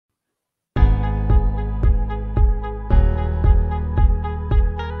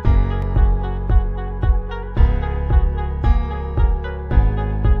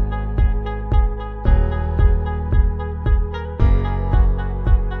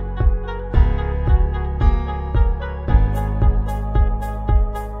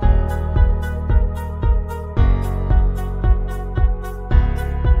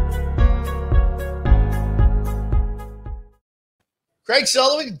Craig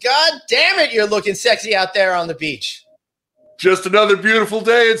Sullivan, God damn it, you're looking sexy out there on the beach. Just another beautiful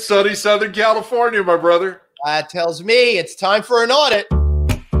day in sunny Southern California, my brother. That tells me it's time for an audit.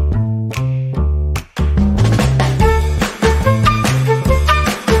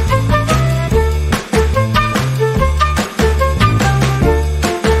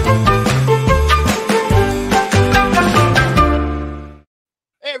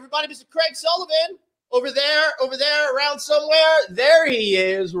 Hey, everybody, Mr. Craig Sullivan. Over there, around somewhere. There he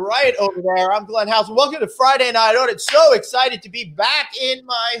is, right over there. I'm Glenn House. Welcome to Friday Night Audit. So excited to be back in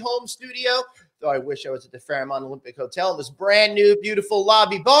my home studio. Though I wish I was at the Fairmont Olympic Hotel in this brand new, beautiful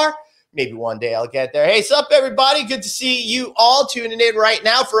lobby bar. Maybe one day I'll get there. Hey, sup, everybody? Good to see you all tuning in right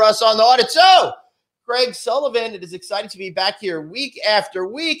now for us on the audit. So, Craig Sullivan, it is exciting to be back here week after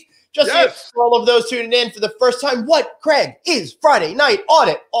week. Just for all of those tuning in for the first time, what, Craig, is Friday Night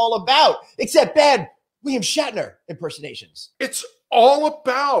Audit all about? Except bad William Shatner impersonations. It's all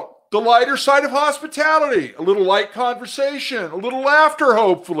about the lighter side of hospitality, a little light conversation, a little laughter,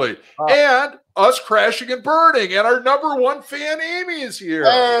 hopefully, and us crashing and burning. And our number one fan, Amy, is here.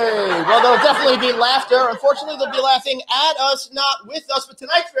 Hey, well, there'll definitely be laughter. Unfortunately, they'll be laughing at us, not with us. But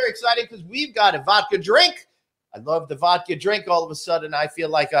tonight's very exciting because we've got a vodka drink. I love the vodka drink. All of a sudden, I feel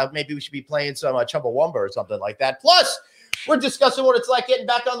like maybe we should be playing some Chumbawamba or something like that. Plus, we're discussing what it's like getting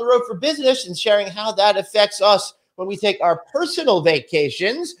back on the road for business and sharing how that affects us when we take our personal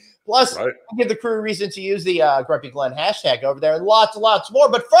vacations. Plus, we'll give the crew a reason to use the Grumpy Glenn hashtag over there and lots more.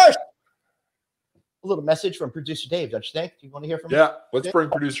 But first, a little message from producer Dave, don't you think? Do you want to hear from him? Yeah, let's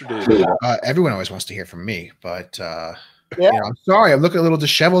bring producer Dave. Everyone always wants to hear from me, but you know, I'm sorry. I'm looking a little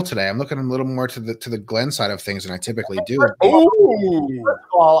disheveled today. I'm looking a little more to the Glenn side of things than I typically do. First of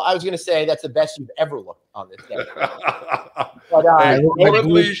all, I was going to say that's the best you've ever looked on this day. But, my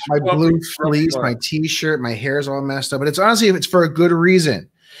blue fleece, my T-shirt, my hair is all messed up. But it's honestly, it's for a good reason.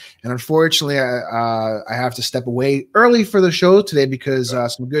 And unfortunately, I have to step away early for the show today because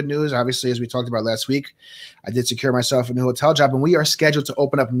some good news. Obviously, as we talked about last week, I did secure myself a new hotel job, and we are scheduled to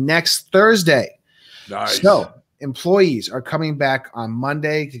open up next Thursday. Nice. So employees are coming back on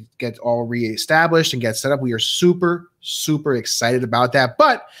Monday to get all reestablished and get set up. We are super excited about that.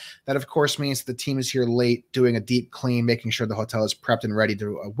 But that, of course, means the team is here late doing a deep clean, making sure the hotel is prepped and ready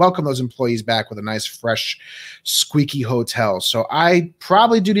to welcome those employees back with a nice, fresh, squeaky hotel. So I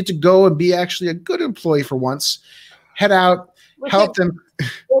probably do need to go and be actually a good employee for once. Head out, help them.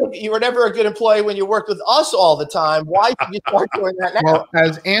 You were never a good employee when you worked with us all the time. Why did you start doing that now? Well,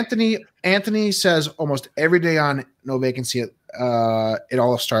 as Anthony says almost every day on No Vacancy, it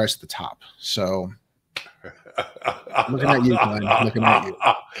all starts at the top. So looking at you, Glenn. Looking at you.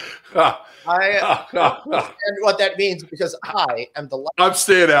 I understand what that means because I am the last. I'm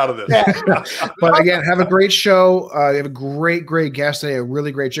staying out of this. But again, have a great show. You have a great guest today, a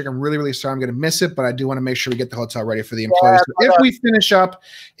really great chick. I'm really sorry I'm going to miss it, but I do want to make sure we get the hotel ready for the employees. So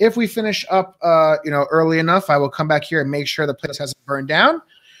if we finish up, you know, early enough, I will come back here and make sure the place hasn't burned down.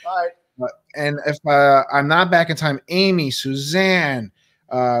 All right. And if I'm not back in time, Amy, Suzanne,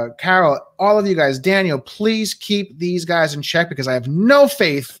 Carol, all of you guys, Daniel, please keep these guys in check because I have no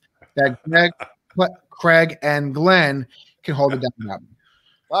faith that Craig and Glenn can hold it down.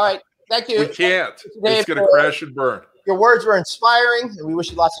 All right. Thank you. We can't. It's going to crash and burn. Your words were inspiring, and we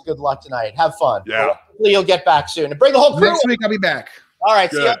wish you lots of good luck tonight. Have fun. Yeah. Hopefully you'll get back soon. And bring the whole crew. Next week I'll be back. All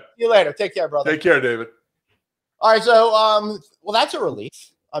right. See you later. Take care, brother. Take care, David. All right. So, well, that's a relief.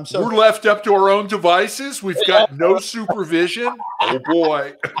 We're left up to our own devices. We've got no supervision. Oh,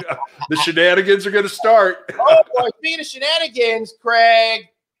 boy. The shenanigans are going to start. Oh, boy. Speaking of shenanigans, Craig.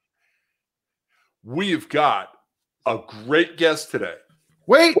 We've got a great guest today.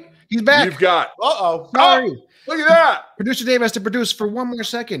 Wait, he's back. You've got. Sorry. Look at that. Producer Dave has to produce for one more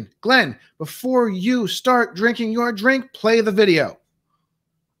second. Glenn, before you start drinking your drink, play the video.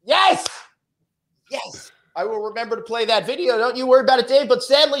 Yes. I will remember to play that video. Don't you worry about it, Dave. But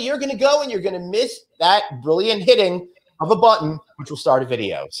sadly, you're going to go and you're going to miss that brilliant hitting of a button, which will start a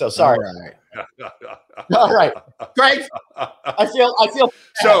video. So sorry. All right. Craig, I feel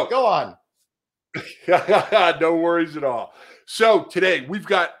so go on. No worries at all. So today we've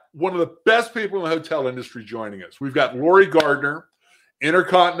got one of the best people in the hotel industry joining us. We've got Laurie Gardner,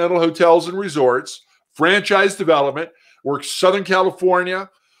 Intercontinental Hotels and Resorts, franchise development, works Southern California,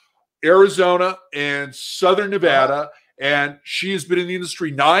 Arizona, and Southern Nevada. And she has been in the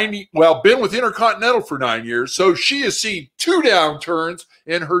industry been with Intercontinental for 9 years. So she has seen 2 downturns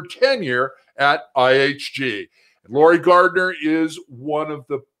in her tenure at IHG. And Laurie Gardner is one of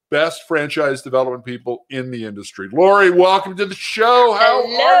the best franchise development people in the industry. Laurie, welcome to the show. How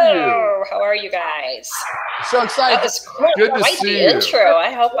are you? How are you guys? So excited. That was Good to quite see the you. intro.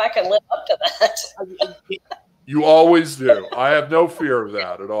 I hope I can live up to that. You always do. I have no fear of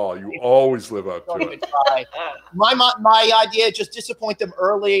that at all. You always live up Don't to even it. try. My idea is just disappoint them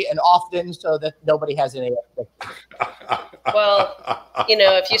early and often so that nobody has any expectations. Well, you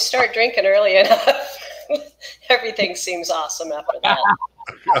know, if you start drinking early enough, everything seems awesome after that.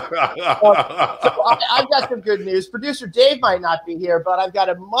 So I've got some good news. Producer Dave might not be here, but I've got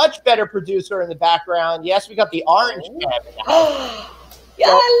a much better producer in the background. Yes, we got the orange cam in the house. Yeah,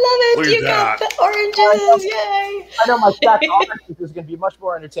 I love Look it. at You got that. the oranges. Yay. I know my stack of oranges is going to be much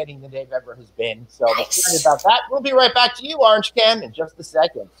more entertaining than Dave ever has been. So I'm excited about that. We'll be right back to you, Orange Cam, in just a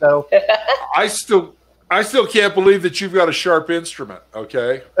second. So I still can't believe that you've got a sharp instrument.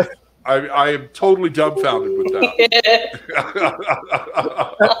 Okay, I am totally dumbfounded with that.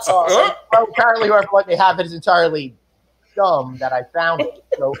 That's awesome. well, apparently whoever let me have it is entirely dumb that I found it.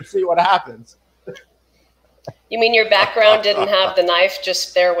 So we'll see what happens. You mean your background didn't have the knife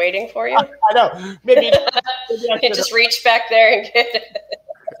just there waiting for you? I know. Maybe I You just reach back there and get it.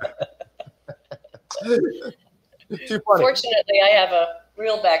 Too funny. Fortunately, I have a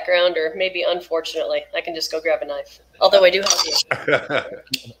real background, or maybe unfortunately, I can just go grab a knife. Although I do have you.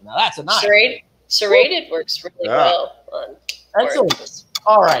 Now that's a knife. Serrated works really well on Excellent. oranges.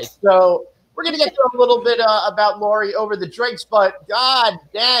 All right. So we're going to get to a little bit about Laurie over the drinks, but God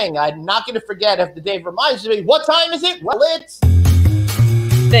dang, I'm not going to forget if the Dave reminds me. What time is it? Well, it's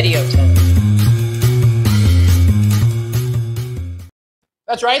Video time.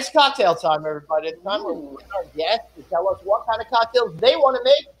 That's right. It's cocktail time, everybody. It's time for our guests to tell us what kind of cocktails they want to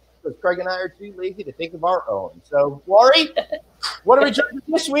make, because Craig and I are too lazy to think of our own. So, Laurie, what are we drinking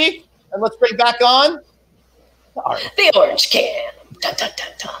this week? And let's bring back on the orange can. Dun, dun, dun,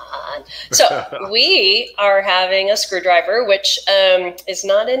 dun. So we are having a screwdriver, which is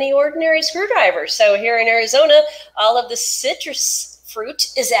not any ordinary screwdriver. So here in Arizona, all of the citrus fruit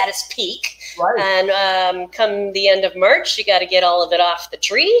is at its peak. Right. And come the end of March, you got to get all of it off the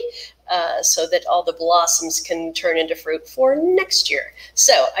tree so that all the blossoms can turn into fruit for next year.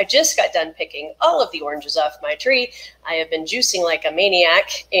 So I just got done picking all of the oranges off my tree. I have been juicing like a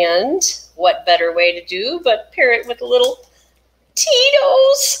maniac, and what better way to do but pair it with a little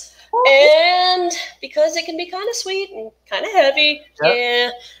Tito's. And because it can be kind of sweet and kind of heavy,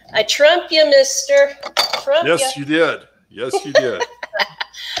 yeah, I trump you, mister. Trump Yes, you did. Yes, you did.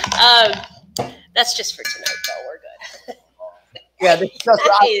 That's just for tonight, though. We're good. Yeah, this is just,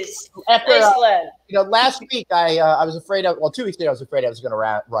 Nice. after Nice, Glenn. last week I was afraid of. Well, 2 weeks ago I was afraid I was going to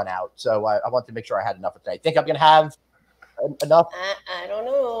run out. So I wanted to make sure I had enough tonight. Think I'm going to have enough? I don't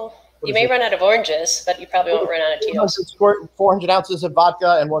know. You may run out of oranges, but you probably won't run out of Tito's. Squirt 400 ounces of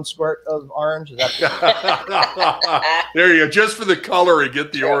vodka and 1 squirt of orange. Is that There you go. Just for the color and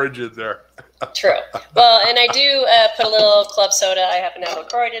get the orange in there. True. Well, and I do put a little club soda. I happen to have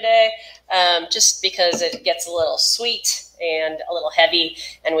LaCroix today, just because it gets a little sweet and a little heavy.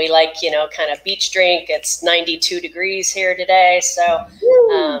 And we like, kind of beach drink. It's 92 degrees here today. So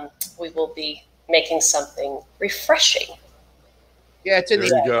we will be making something refreshing. Yeah, it's in There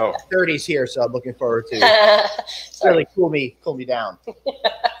the you go. 30s here, so I'm looking forward to it. Really cool me down.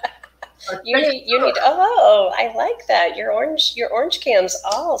 You need. Oh, I like that. Your orange cam's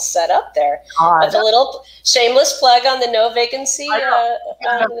all set up there with a little shameless plug on the no vacancy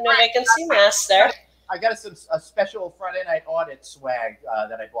mask there. I got a special Friday night audit swag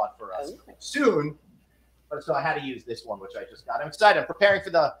that I bought for us soon, but so I had to use this one, which I just got. I'm excited. I'm preparing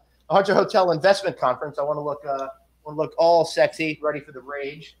for the 100 Hotel Investment Conference. I want to look all sexy, ready for the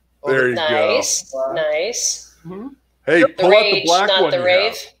rage. There you go. Nice. Mm-hmm. Hey, The pull rage, out the black not one the you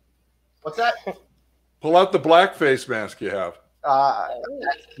rave. have. What's that? Pull out the black face mask you have.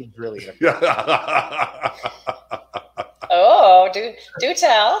 That seems really good. Oh, do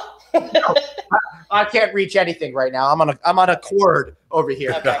tell. I can't reach anything right now. I'm on a cord over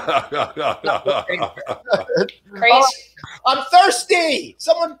here. Okay. I'm thirsty.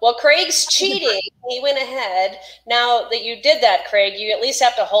 Well, Craig's cheating. He went ahead. Now that you did that, Craig, you at least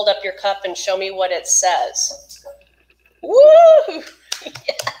have to hold up your cup and show me what it says. Woo!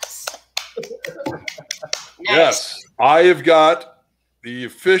 Yes. Yes, I have got the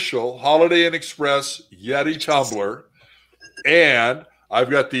official Holiday Inn Express Yeti tumbler, and I've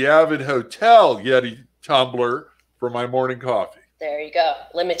got the Avid Hotel Yeti tumbler for my morning coffee. There you go.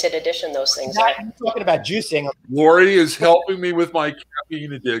 Limited edition, those things Now, are. I'm talking about juicing. Lori is helping me with my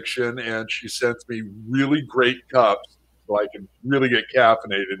caffeine addiction, and she sends me really great cups so I can really get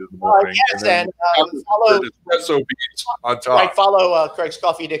caffeinated in the morning. Yes, and follow espresso beans on top. Right, follow Craig's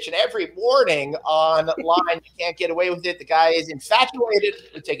Coffee Addiction every morning online. You can't get away with it. The guy is infatuated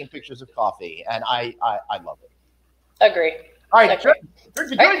with taking pictures of coffee, and I love it. Agree. All right, Agree.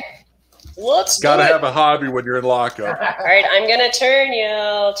 good. All right. Let's Gotta do it. have a hobby when you're in lockup. All right, I'm going to turn you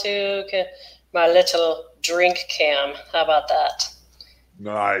all to my little drink cam. How about that?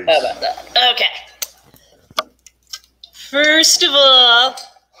 Nice. How about that? Okay. First of all,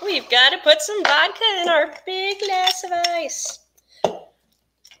 we've got to put some vodka in our big glass of ice.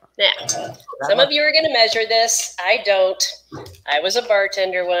 Now, some of you are going to measure this. I don't. I was a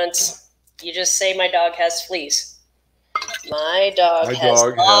bartender once. You just say my dog has fleas. My dog has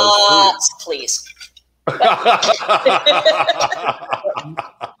lots of fleas.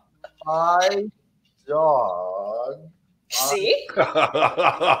 My dog. See?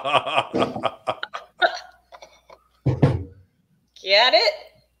 Get it?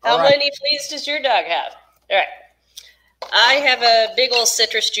 How many fleas does your dog have? All right. I have a big old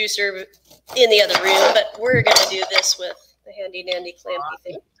citrus juicer in the other room, but we're going to do this with the handy dandy clampy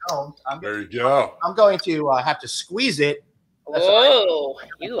thing. There you go. I'm going to have to squeeze it. Whoa,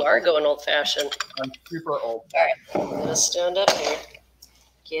 you are going old fashioned. I'm super old. All right, I'm going to stand up here.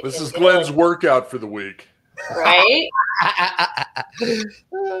 This is Glenn's workout for the week. Right?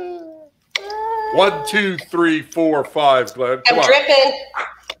 1, 2, 3, 4, 5, Glenn. Come I'm on. dripping.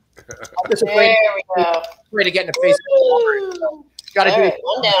 There we go. Ready to get in the face. Got to do it.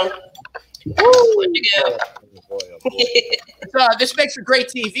 One down. One to go. This makes for great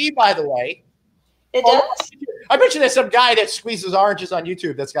TV, by the way. It does. I bet you there's some guy that squeezes oranges on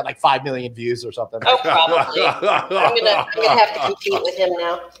YouTube that's got like 5 million views or something. Oh, probably. I'm gonna have to compete with him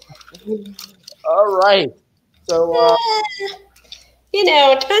now. All right. So,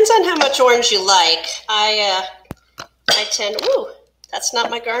 it depends on how much orange you like. I tend. Ooh, that's not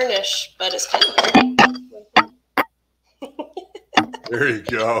my garnish, but it's kind of pretty. There you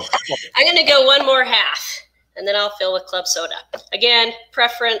go. I'm gonna go one more half. And then I'll fill with club soda. Again,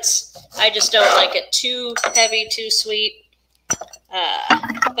 preference. I just don't like it too heavy, too sweet.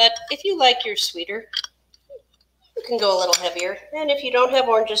 But if you like your sweeter, you can go a little heavier. And if you don't have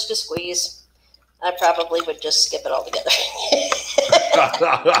oranges to squeeze, I probably would just skip it altogether.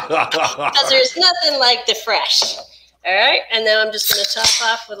 Because there's nothing like the fresh. All right, and then I'm just going to top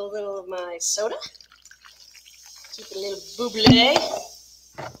off with a little of my soda. Keep a little bubbly.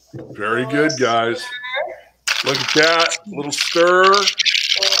 Very good, guys. Look at that. Little stir.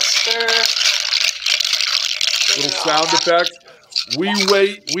 Little sound effects.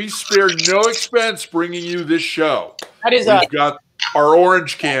 We spare no expense bringing you this show. We've got our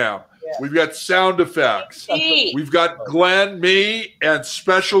orange cam. Yeah. We've got sound effects. We've got Glenn, me, and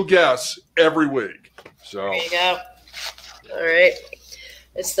special guests every week. So there you go. All right.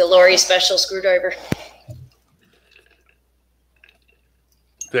 It's the Laurie special screwdriver.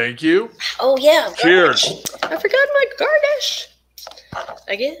 Thank you. Oh, yeah. Cheers. I forgot my garnish.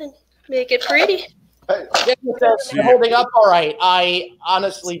 Again, make it pretty. Holding up all right. I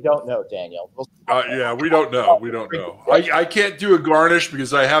honestly don't know, Daniel. Yeah, we don't know. We don't know. I can't do a garnish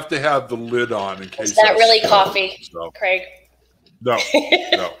because I have to have the lid on in case. Is that really coffee, Craig? No.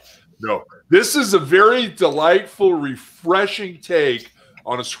 This is a very delightful, refreshing take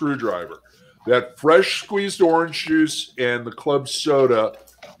on a screwdriver. That fresh squeezed orange juice and the club soda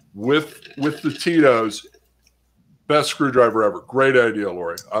with the Tito's, best screwdriver ever. Great idea,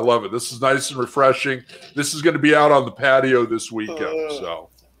 Laurie. I love it. This is nice and refreshing. This is going to be out on the patio this weekend. So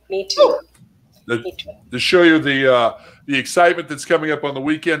me too. To show you the excitement that's coming up on the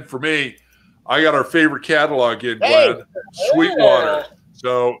weekend for me, I got our favorite catalog in, Glenn, Sweetwater.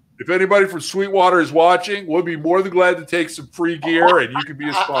 So if anybody from Sweetwater is watching, we'll be more than glad to take some free gear, and you can be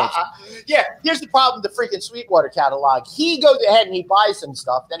a sponsor. Yeah, here's the problem with the freaking Sweetwater catalog. He goes ahead and he buys some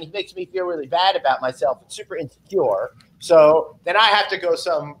stuff. Then he makes me feel really bad about myself and super insecure. So then I have to go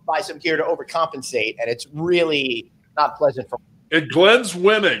buy some gear to overcompensate, and it's really not pleasant for me. And Glenn's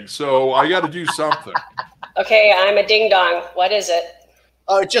winning, so I got to do something. Okay, I'm a ding-dong. What is it?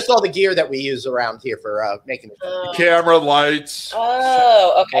 Just all the gear that we use around here for making the camera, lights.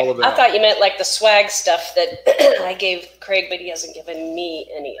 Oh, okay. I thought you meant like the swag stuff that I gave Craig, but he hasn't given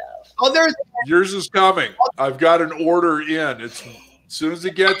me any of. Oh, yours is coming. I've got an order in. It's as soon as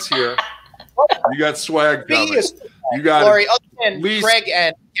it gets here. You got swag coming. You got Laurie, other than Craig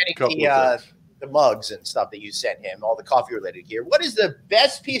and getting the mugs and stuff that you sent him, all the coffee related gear. What is the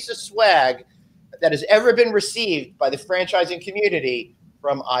best piece of swag that has ever been received by the franchising community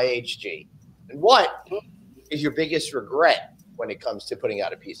from IHG? And what is your biggest regret when it comes to putting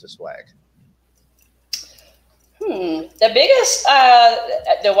out a piece of swag? The biggest,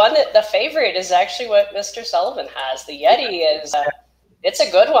 the one that the favorite is actually what Mr. Sullivan has. The Yeti is, it's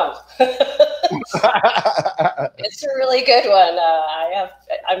a good one. It's a really good one.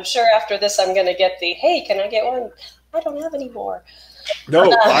 I'm sure after this I'm going to get the, hey, can I get one? I don't have any more.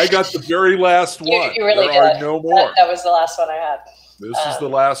 No, I got the very last one. You really there did. are no more. That was the last one I had. This is the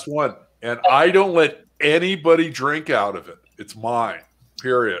last one. And I don't let anybody drink out of it. It's mine.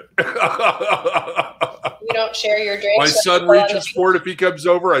 Period. You don't share your drinks. My son reaches for it. If he comes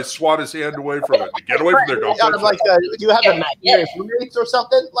over, I swat his hand away from it. Get away from there. Don't touch like, do you have a roommates or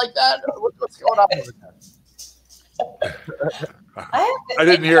something like that? What's going on over there? I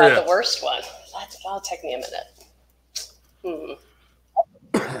didn't hear you. The worst one. That'll take me a minute. I'm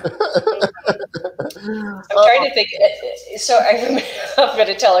trying to think. So I'm going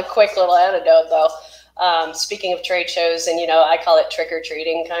to tell a quick little anecdote, though. Speaking of trade shows, and I call it trick or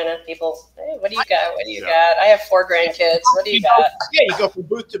treating kind of people. Hey, what do you got? What do you got? I have 4 grandkids. What do you got? Yeah, you go from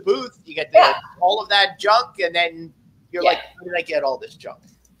booth to booth. You get all of that junk, and then you're like, "How did I get all this junk?"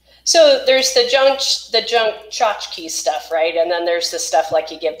 So there's the junk tchotchke stuff, right? And then there's the stuff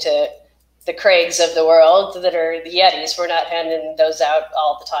like you give to the Craigs of the world that are the Yetis. We're not handing those out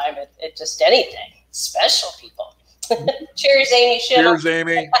all the time. It just anything. Special people. Cheers, Amy. Cheers,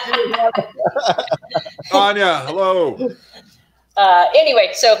 Amy. Tanya, hello.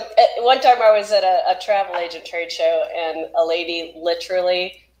 Anyway, so one time I was at a travel agent trade show, and a lady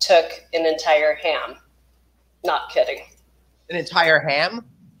literally took an entire ham. Not kidding. An entire ham?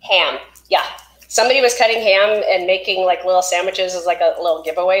 Ham, yeah. Somebody was cutting ham and making like little sandwiches as like a little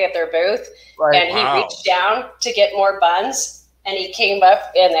giveaway at their booth. Right. And he reached down to get more buns, and he came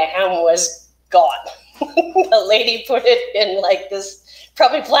up and the ham was gone. The lady put it in like this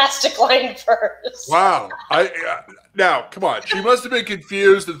probably plastic lined purse. Wow. Now, come on. She must have been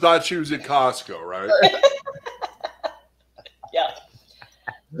confused and thought she was at Costco, right? Yeah.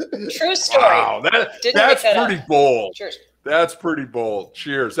 True story. Wow. That's pretty bold. Cheers. That's pretty bold.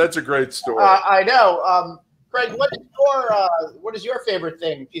 Cheers. That's a great story. I know. Craig, what is your favorite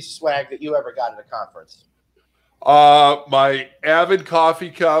piece of swag that you ever got at a conference? My Avid coffee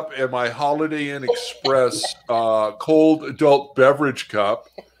cup and my Holiday Inn Express cold adult beverage cup,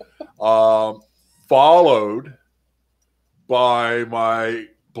 followed by my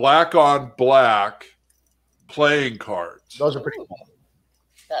black on black playing cards. Those are pretty cool.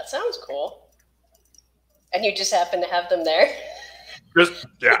 That sounds cool. And you just happen to have them there?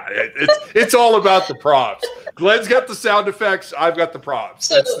 It's all about the props. Glenn's got the sound effects. I've got the props.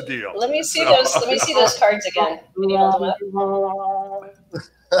 So that's the deal. Let me see those. Let me see those cards again. Can you hold them up?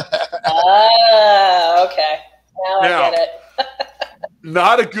 Okay. Now I get it.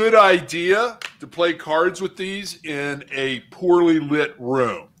 Not a good idea to play cards with these in a poorly lit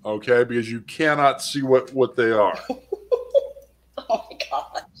room, okay? Because you cannot see what they are. Oh my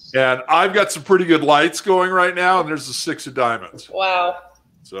gosh. And I've got some pretty good lights going right now, and there's the 6 of diamonds. Wow.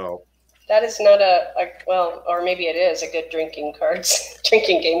 So that is not well, or maybe it is a good drinking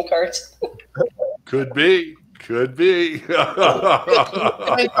game cards. Could be. Playing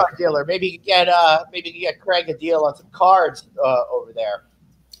card dealer. Maybe you can get Craig a deal on some cards over there.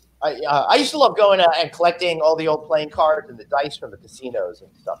 I used to love going and collecting all the old playing cards and the dice from the casinos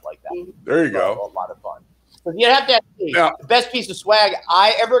and stuff like that. There you go. A lot of fun. But you have to ask me, the best piece of swag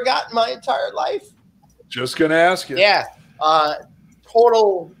I ever got in my entire life. Just gonna ask you. Yeah,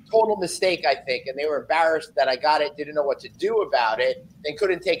 total mistake, I think, and they were embarrassed that I got it, didn't know what to do about it, and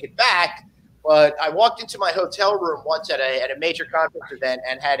couldn't take it back. But I walked into my hotel room once at a major conference event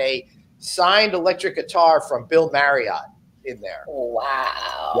and had a signed electric guitar from Bill Marriott in there.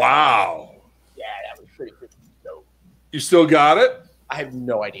 Wow. Yeah, that was pretty dope. You still got it? I have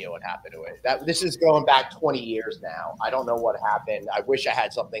no idea what happened to it. This is going back 20 years now. I don't know what happened. I wish I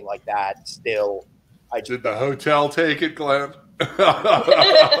had something like that still. Did the hotel take it, Glenn?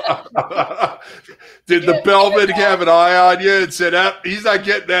 Did the bellman have an eye on you and said, he's not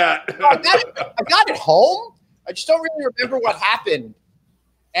getting that? I got it home. I just don't really remember what happened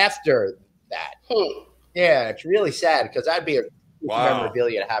after that. Yeah, it's really sad because that'd be a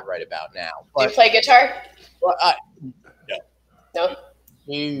memorabilia to have right about now. But, do you play guitar? Well, No.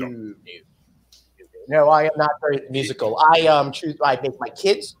 No, I am not very musical. I make my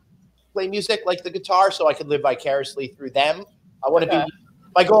kids play music like the guitar so I can live vicariously through them. I want to be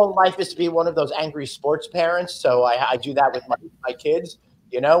my goal in life is to be one of those angry sports parents, so I do that with my kids,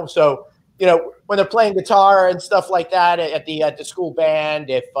 So when they're playing guitar and stuff like that at the school band,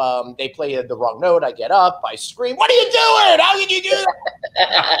 if they play the wrong note, I get up, I scream, "What are you doing? How can you do that?"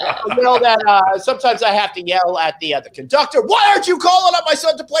 I yell that. Sometimes I have to yell at the conductor, "Why aren't you calling up my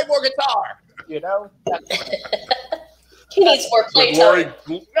son to play more guitar?" He needs more playtime.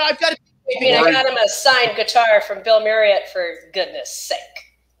 I've got to. I got him a signed guitar from Bill Marriott, for goodness sake.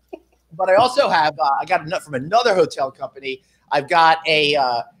 But I also have I got from another hotel company. I've got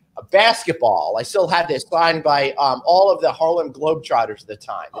a basketball. I still have this signed by all of the Harlem Globetrotters at the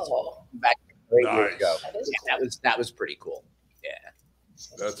time. Back 8 years ago. That was pretty cool. Yeah,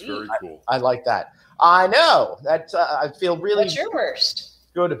 that's very cool. I like that. I know that I feel really. What's your worst?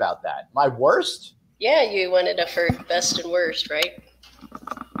 Good about that. My worst? Yeah, you wanted a for best and worst, right?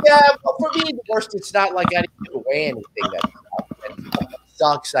 Yeah, well, for me, the worst. It's not like I didn't give away anything that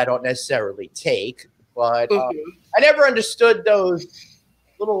sucks. I don't necessarily take, but I never understood those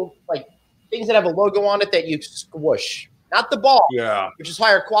little things that have a logo on it that you squish, not the ball, which is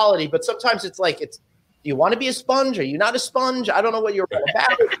higher quality, but sometimes it's do you want to be a sponge? Are you not a sponge? I don't know what you're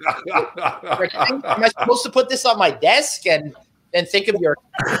about. Am I supposed to put this on my desk and think of your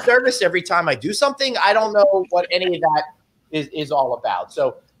service every time I do something? I don't know what any of that is all about.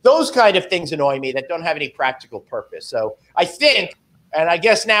 So those kind of things annoy me that don't have any practical purpose. So I think, and I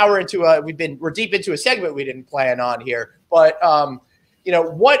guess now we're deep into a segment we didn't plan on here, but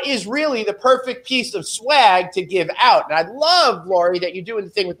what is really the perfect piece of swag to give out? And I love, Laurie, that you're doing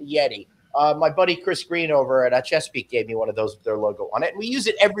the thing with the Yeti. My buddy Chris Green over at Chesapeake gave me one of those with their logo on it. And we use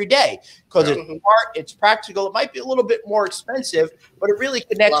it every day because it's smart, it's practical. It might be a little bit more expensive, but it really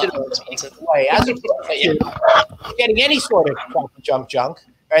connects in a way. As opposed to getting any sort of junk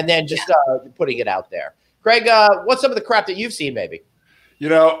and then just putting it out there. Craig, what's some of the crap that you've seen maybe?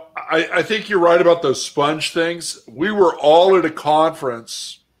 I think you're right about those sponge things. We were all at a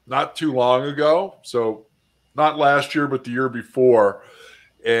conference not too long ago, so not last year, but the year before,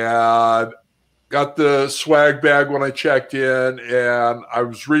 and got the swag bag when I checked in, and I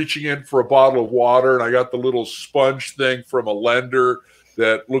was reaching in for a bottle of water, and I got the little sponge thing from a lender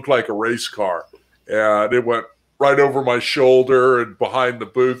that looked like a race car, and it went right over my shoulder and behind the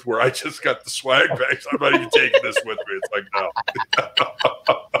booth where I just got the swag bags. I'm not even taking this with me. It's no.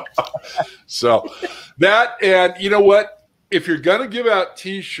 So that, and you know what? If you're going to give out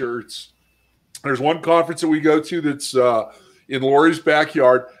T-shirts, there's one conference that we go to that's in Laurie's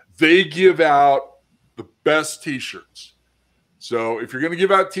backyard. They give out the best T-shirts. So if you're going to give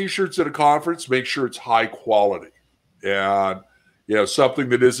out T-shirts at a conference, make sure it's high quality. And something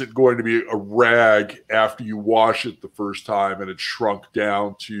that isn't going to be a rag after you wash it the first time and it's shrunk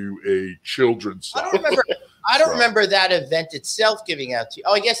down to a children's size. I don't remember that event itself giving out.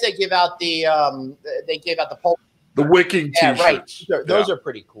 I guess they give out the pulp. The wicking T-shirts. Right. Those are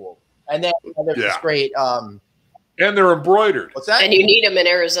pretty cool. And then there's this great. And they're embroidered. What's that? And you need them in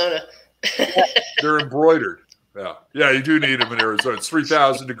Arizona. They're embroidered. Yeah, you do need them in Arizona. It's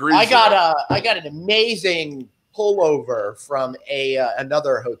 3,000 degrees. I got an amazing pullover from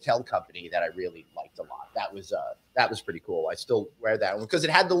another hotel company that I really liked a lot. That was pretty cool. I still wear that one because it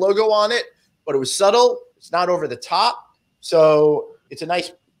had the logo on it, but it was subtle. It's not over the top, so it's a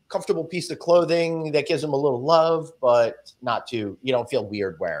nice, comfortable piece of clothing that gives them a little love, but not too. You don't feel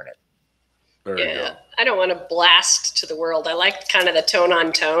weird wearing it. There you go. I don't want to blast to the world. I like kind of the tone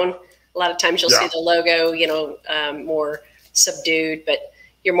on tone. A lot of times you'll see the logo, more subdued, but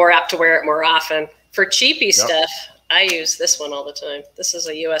you're more apt to wear it more often. For cheapy stuff, I use this one all the time. This is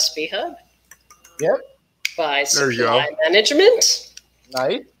a USB hub. Yep. By Supply Management.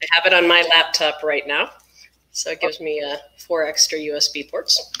 Nice. I have it on my laptop right now. So it gives me 4 extra USB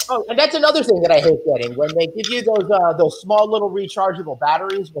ports. Oh, and that's another thing that I hate getting. When they give you those small little rechargeable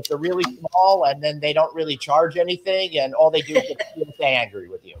batteries, but they're really small, and then they don't really charge anything, and all they do is get angry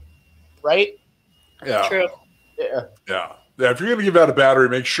with you. Right? Yeah. True. Yeah. If you're going to give out a battery,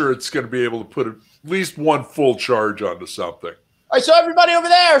 make sure it's going to be able to put at least one full charge onto something. All right, so everybody over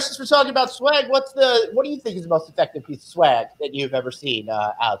there, since we're talking about swag, what do you think is the most effective piece of swag that you've ever seen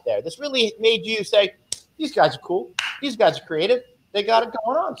out there? This really made you say, these guys are cool. These guys are creative. They got it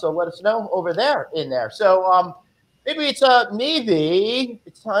going on. So let us know over there in there. So maybe it's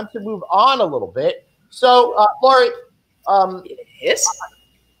time to move on a little bit. So Laurie, yes,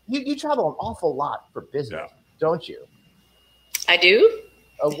 you travel an awful lot for business, don't you? I do.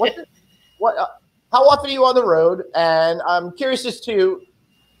 How often are you on the road? And I'm curious as to,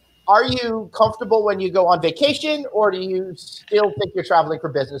 are you comfortable when you go on vacation, or do you still think you're traveling for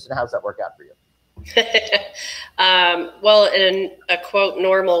business, and how's that work out for you? Well, in a quote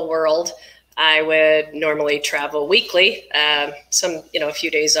normal world, I would normally travel weekly, some, a few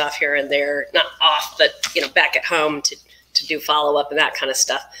days off here and there, not off, but, back at home to do follow-up and that kind of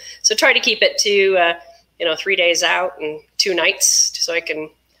stuff. So try to keep it to, 3 days out and 2 nights so I can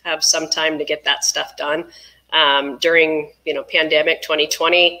have some time to get that stuff done. During, pandemic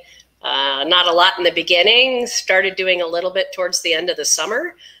 2020, not a lot in the beginning, started doing a little bit towards the end of the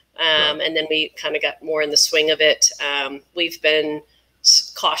summer. And then we kind of got more in the swing of it. We've been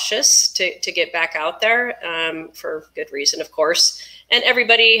cautious to get back out there for good reason, of course. And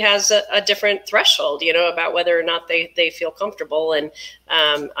everybody has a different threshold, about whether or not they feel comfortable. And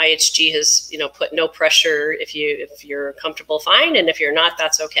IHG has, put no pressure. If you're comfortable, fine. And if you're not,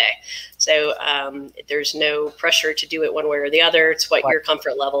 that's okay. So there's no pressure to do it one way or the other. It's what your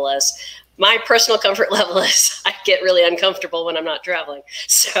comfort level is. My personal comfort level is I get really uncomfortable when I'm not traveling.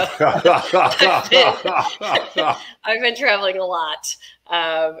 So I've been traveling a lot.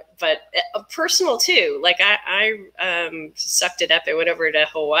 But personal too. Like I sucked it up. I went over to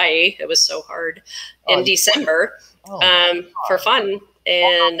Hawaii. It was so hard in December for fun.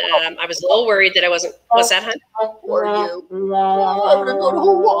 And I was a little worried that I wasn't. Was that, hun? Were you? I'm going to go to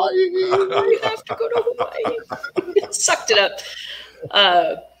Hawaii. You have to go to Hawaii. Sucked it up.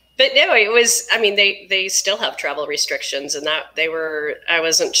 But no, it was, they still have travel restrictions and I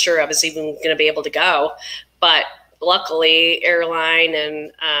wasn't sure I was even going to be able to go, but luckily airline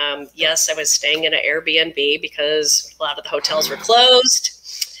and yes, I was staying in an Airbnb because a lot of the hotels were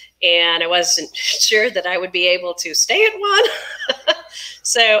closed and I wasn't sure that I would be able to stay at one.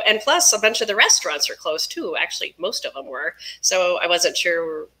 So, and plus a bunch of the restaurants are closed too. Actually, most of them were. So I wasn't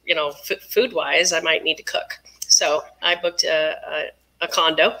sure, food wise, I might need to cook. So I booked a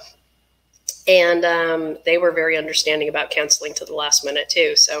condo and they were very understanding about canceling to the last minute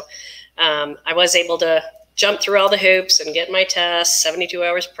too. So I was able to jump through all the hoops and get my tests 72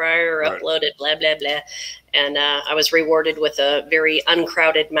 hours prior, uploaded, blah, blah, blah. And I was rewarded with a very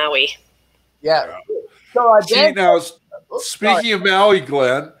uncrowded Maui. Yeah. So see, now, speaking of Maui,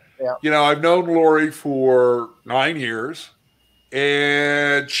 Glenn, I've known Laurie for 9 years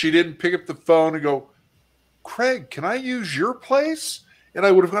and she didn't pick up the phone and go, Craig, can I use your place? And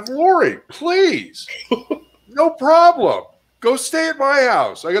I would have gone, Laurie, please, no problem. Go stay at my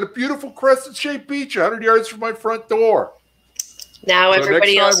house. I got a beautiful crescent-shaped beach 100 yards from my front door. Now so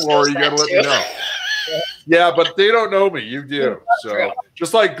everybody next time, else Laurie, knows you got to let too. me know. Yeah, but they don't know me. You do. So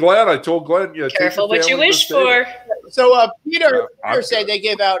just like Glenn, I told Glenn, careful what you wish for. So Peter said they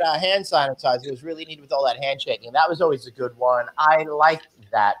gave out hand sanitizer. It was really neat with all that handshaking. That was always a good one. I liked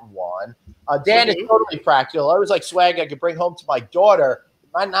that one. Dan is totally practical. I was like swag I could bring home to my daughter.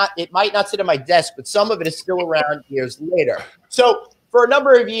 It might not sit on my desk, but some of it is still around years later. So for a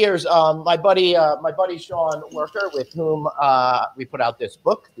number of years, my buddy Sean Worker, with whom we put out this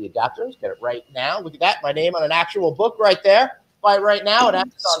book, The Adapters. Get it right now. Look at that. My name on an actual book right there. Buy it right now at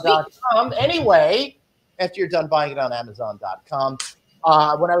Amazon.com. Anyway, after you're done buying it on Amazon.com.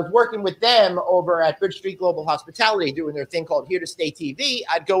 When I was working with them over at Bridge Street Global Hospitality doing their thing called Here to Stay TV,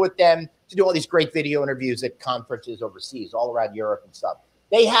 I'd go with them to do all these great video interviews at conferences overseas, all around Europe and stuff.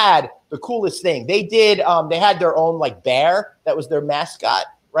 They had the coolest thing. They did. They had their own bear that was their mascot,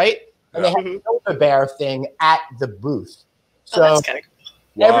 right? And they had a Build-A-Bear thing at the booth. So that's kind of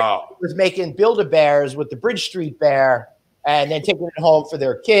cool. Everyone was making Build-A-Bears with the Bridge Street Bear, and then taking it home for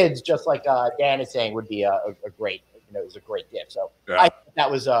their kids, just like Dan is saying, would be a great. It was a great gift. So I think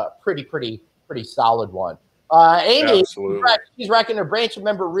that was a pretty solid one. Amy, she's racking her brains to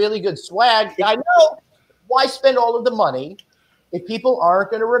remember really good swag. I know. Why spend all of the money if people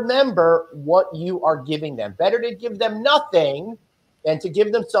aren't going to remember what you are giving them? Better to give them nothing than to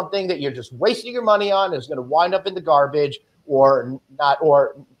give them something that you're just wasting your money on, is going to wind up in the garbage or not,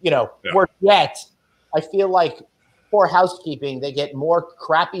 or, worse yet, I feel like poor housekeeping, they get more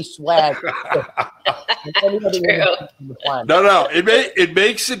crappy swag. No. It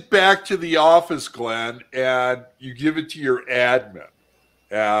makes it back to the office, Glenn, and you give it to your admin.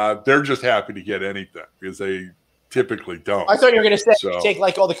 They're just happy to get anything because they typically don't. I thought you were going to say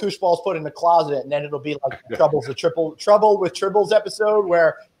take all the koosh balls, put in the closet, and then it'll be like Trouble with Tribbles episode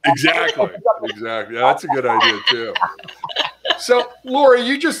where exactly. Yeah, that's a good idea too. So, Laurie,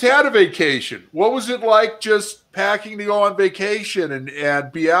 you just had a vacation. What was it like just packing to go on vacation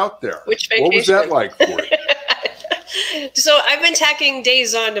and be out there? Which vacation? What was that like for you? So I've been tacking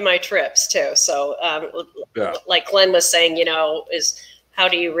days onto my trips too. So like Glenn was saying, is how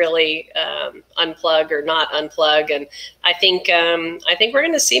do you really unplug or not unplug? And I think we're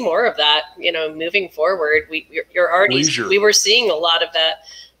going to see more of that, moving forward. We were seeing a lot of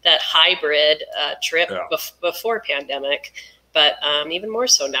that hybrid trip before pandemic. but even more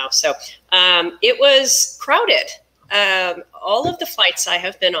so now. So it was crowded. All of the flights I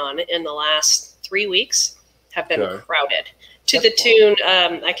have been on in the last 3 weeks have been crowded to the tune.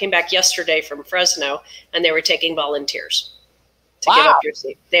 I came back yesterday from Fresno, and they were taking volunteers to give up your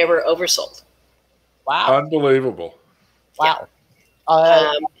seat. They were oversold. Wow. Unbelievable. Wow.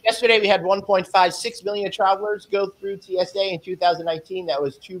 Yesterday, we had 1.56 million travelers go through TSA. In 2019, that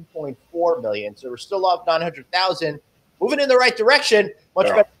was 2.4 million. So we're still up 900,000. Moving in the right direction. Much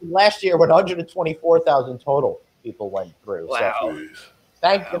better than last year when 124,000 total people went through. Wow. So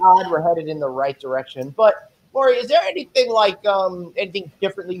thank God we're headed in the right direction. But, Laurie, is there anything like anything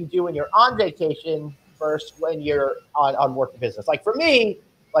differently you do when you're on vacation versus when you're on work business? Like for me,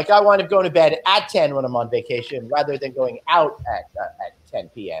 like I wind up going to bed at 10 when I'm on vacation rather than going out at 10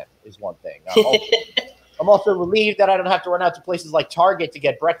 p.m. is one thing. I'm also relieved that I don't have to run out to places like Target to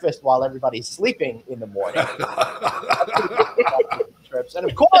get breakfast while everybody's sleeping in the morning. Trips. And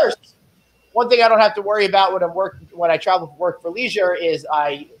of course, one thing I don't have to worry about when I travel for work for leisure is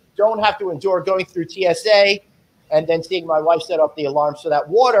I don't have to endure going through TSA and then seeing my wife set up the alarm so that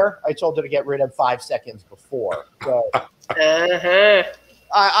water I told her to get rid of 5 seconds before. So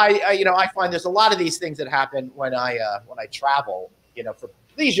I find there's a lot of these things that happen when I travel, for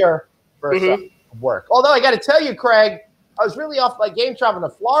leisure versus work. Although I got to tell you, Craig, I was really off my game traveling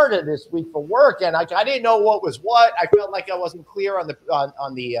to Florida this week for work, and I didn't know what was what. I felt like I wasn't clear on this.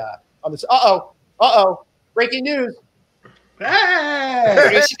 Breaking news.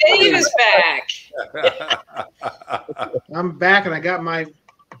 Hey, Dave is back. I'm back, and I got my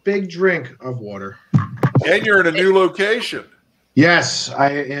big drink of water. And you're in a new location. Yes,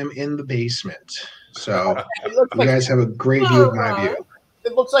 I am in the basement. So you guys have a great view of my view.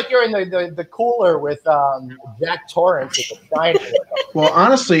 It looks like you're in the cooler with Jack Torrance at the diner. Well,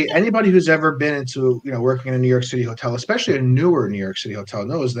 honestly, anybody who's ever been into working in a New York City hotel, especially a newer New York City hotel,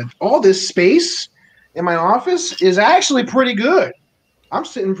 knows that all this space in my office is actually pretty good. I'm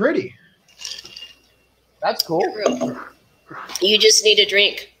sitting pretty. That's cool. You just need a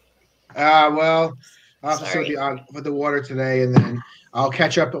drink. Well, I'll have to be on with the water today, and then I'll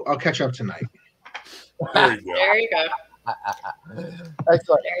catch up. I'll catch up tonight. There you go. There you go.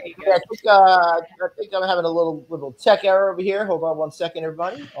 Excellent. There you go. I think I'm having a little tech error over here. Hold on 1 second,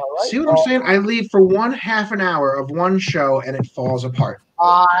 everybody. All right. See what I'm saying? I leave for half an hour of one show, and it falls apart.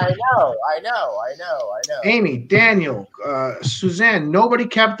 I know. Amy, Daniel, Suzanne, nobody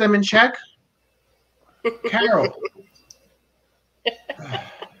kept them in check. Carol.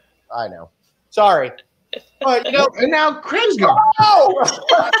 I know. Sorry. But, and now Craig's gone. Oh!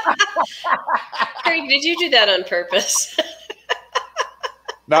 Craig, did you do that on purpose?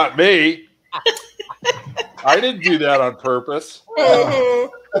 Not me. I didn't do that on purpose.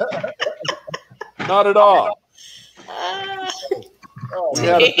 Not at all. We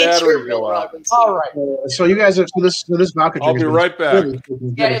had a battery go out. All right. So you guys are this vodka drink. I'll be right back.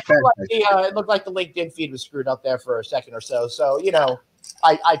 Yeah, it looked like the LinkedIn feed was screwed up there for a second or so. So,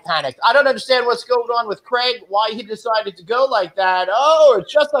 I panicked. I don't understand what's going on with Craig, why he decided to go like that. Oh,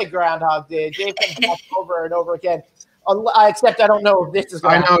 it's just like Groundhog did. Dave comes back over and over again. Except I don't know if this is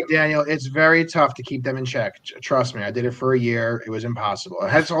going to happen. Daniel. It's very tough to keep them in check. Trust me. I did it for a year. It was impossible. I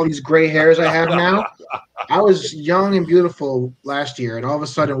had all these gray hairs I have now. I was young and beautiful last year, and all of a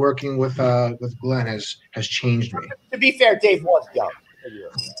sudden working with Glenn has changed me. To be fair, Dave was young.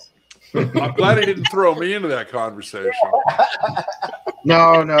 I'm glad he didn't throw me into that conversation.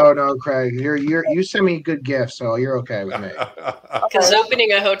 No, Craig. You send me good gifts, so you're okay with me. Because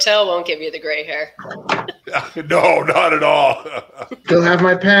opening a hotel won't give you the gray hair. No, not at all. Still have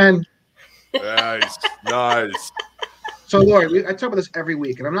my pen. Nice. So, Laurie, I talk about this every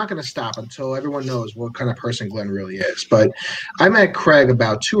week, and I'm not going to stop until everyone knows what kind of person Glenn really is. But I met Craig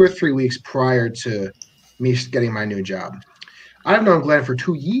about 2 or 3 weeks prior to me getting my new job. I've known Glenn for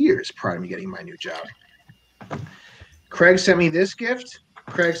 2 years prior to me getting my new job. Craig sent me this gift.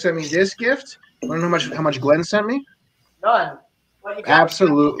 Craig sent me this gift. Want to know how much Glenn sent me? None.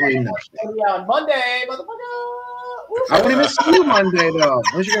 Absolutely nothing. On Monday, motherfucker. I won't even see you Monday, though.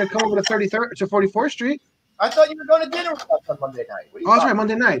 Unless you're going to come over to 44th Street. I thought you were going to dinner with us on Monday night. That's right,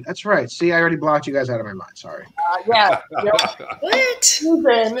 Monday night. That's right. See, I already blocked you guys out of my mind. Sorry. Yeah. What?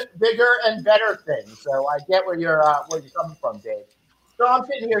 Even bigger and better things. So I get where you're coming from, Dave. So I'm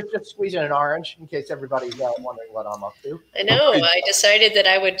sitting here just squeezing an orange in case everybody's wondering what I'm up to. I know. I decided that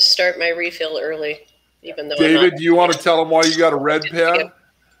I would start my refill early, even though. David, do you want to tell them why you got a red pen?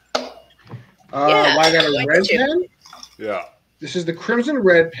 Why I got a red pen? Yeah. This is the Crimson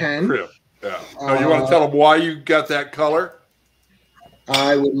Red pen. Yeah. No, you want to tell them why you got that color?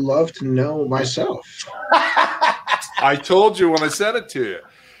 I would love to know myself. I told you when I sent it to you.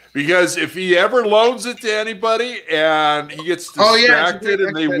 Because if he ever loans it to anybody and he gets distracted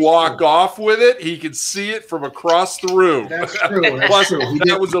and they walk off with it, he can see it from across the room. That's true. Plus,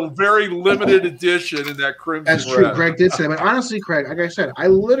 that was a very limited edition in that crimson That's true. red. Greg did say that. But honestly, Craig, like I said, I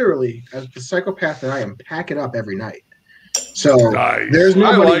literally, as the psychopath that I am, pack it up every night. So there's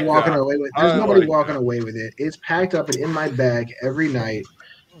nobody walking away with. There's nobody walking away with it. It's packed up and in my bag every night.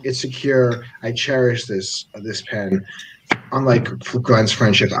 It's secure. I cherish this pen. Unlike Glenn's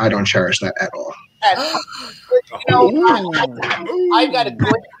friendship, I don't cherish that at all. I've got a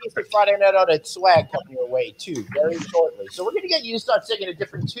great piece of Friday Night Audit swag coming your way too, very shortly. So we're gonna get you to start singing a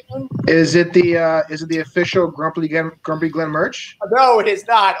different tune. Is it the official Grumpy Glenn merch? No, it is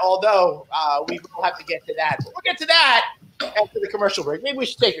not. Although we will have to get to that. But we'll get to that after the commercial break. Maybe we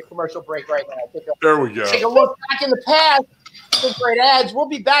should take a commercial break right now. There we go. Take a look back in the past. Some great ads. We'll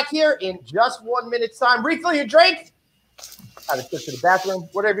be back here in just 1 minute's time. Refill your drink. Have a trip to the bathroom.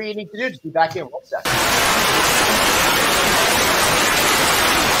 Whatever you need to do, just be back in 1 second.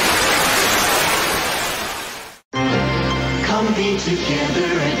 Come be together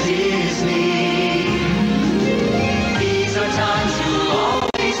at Disney. These are times you'll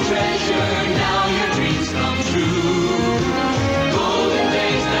always treasure. Now your dreams come true. Golden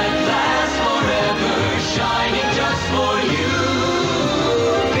days that last forever, shining just for you.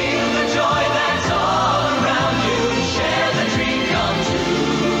 Feel the joy that's all around you. Share the dream come true.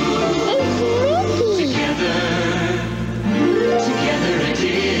 Together at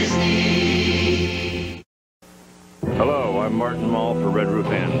Disney. Hello, I'm Martin Mull for Red Roof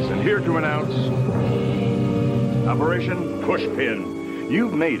Inns, and here to announce Operation Pushpin.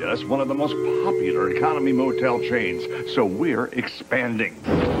 You've made us one of the most popular economy motel chains, so we're expanding.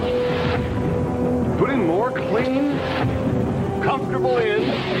 Putting more clean, comfortable inns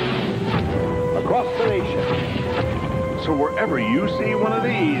across the nation. So wherever you see one of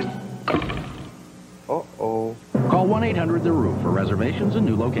these, uh-oh. Call 1-800-THE-ROOF for reservations and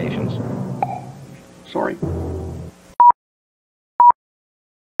new locations. Sorry.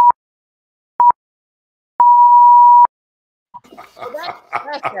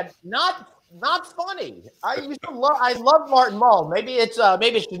 That's not funny. I love Martin Mull. Maybe it's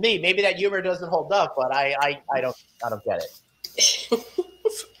just me. Maybe that humor doesn't hold up, but I don't get it.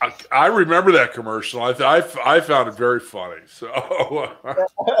 I remember that commercial. I found it very funny. So I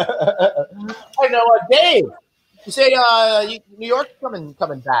know, Dave. You say New York's coming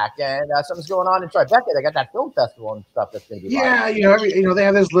back, and something's going on in Tribeca. They got that film festival and stuff that's going to be. Yeah, they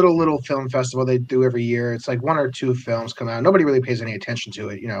have this little film festival they do every year. It's like 1 or 2 films come out. Nobody really pays any attention to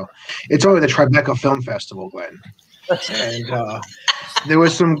it. It's only the Tribeca Film Festival, Glenn. And there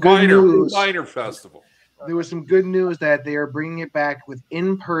was some good news. Minor festival. There was some good news that they are bringing it back with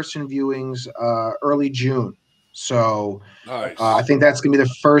in-person viewings early June. So nice. I think that's going to be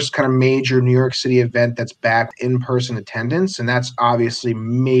the first kind of major New York City event that's back in-person attendance, and that's obviously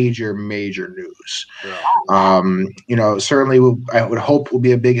major news. Yeah. Certainly I would hope will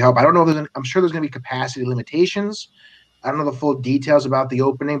be a big help. I don't know. I'm sure there's going to be capacity limitations. I don't know the full details about the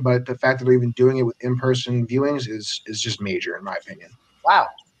opening, but the fact that they're even doing it with in-person viewings is just major, in my opinion. Wow,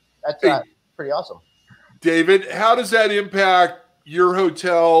 that's pretty awesome. David, how does that impact your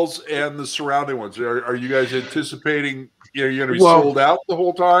hotels and the surrounding ones? Are you guys anticipating you're going to be sold out the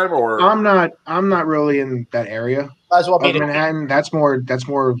whole time, or I'm not really in that area. Might as well be Manhattan. That's more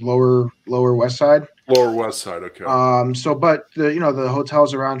lower west side. Lower West Side, okay. But the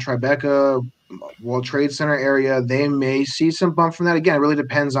hotels around Tribeca, World Trade Center area, they may see some bump from that. Again, it really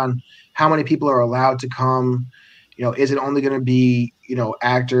depends on how many people are allowed to come. Is it only going to be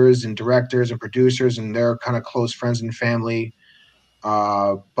actors and directors and producers and their kind of close friends and family?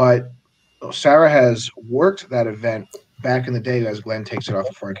 But Sarah has worked that event back in the day, as Glenn takes it off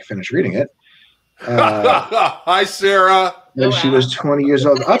before I can finish reading it. Hi, Sarah. When she was 20 years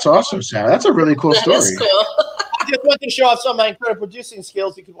old. That's awesome, Sarah. That's a really cool story. That is cool. I just want to show off some of my incredible producing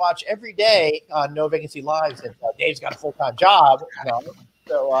skills you can watch every day on No Vacancy Lives. And Dave's got a full-time job.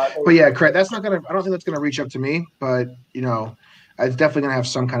 But yeah, Craig, I don't think that's gonna reach up to me, but it's definitely gonna have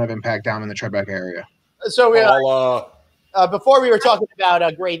some kind of impact down in the Tribeca area. So before we were talking about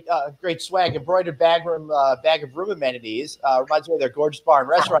great swag, embroidered bag of room amenities. Reminds me of their gorgeous bar and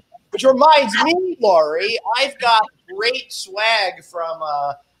restaurant. Which reminds me, Laurie, I've got great swag from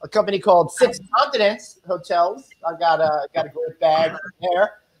a company called Six Continents Hotels. I've got a great bag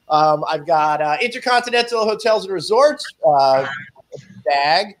there. I've got Intercontinental Hotels and Resorts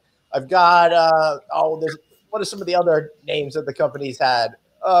bag. I've got what are some of the other names that the companies had?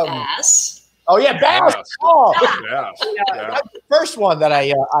 Bass. Oh yeah, Bass. Yes. That's the first one that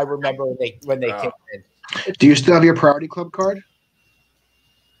I remember when they came in. Do you still have your Priority Club card?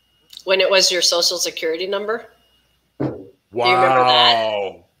 When it was your social security number? Wow. you remember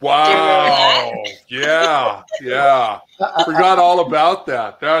that? Wow. Yeah. Yeah. Forgot all about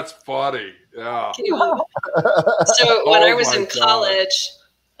that. That's funny. Yeah. Can you believe it? So when I was my in God. college,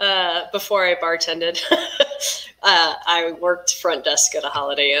 before I bartended, I worked front desk at a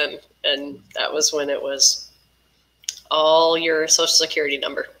Holiday Inn, and that was when it was all your social security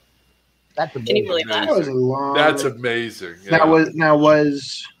number. That's Can you believe that? That was a long. That's amazing. Yeah.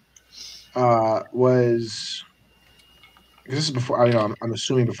 Was this is before? I'm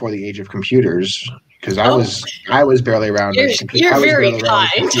assuming before the age of computers, because I was barely around. You're very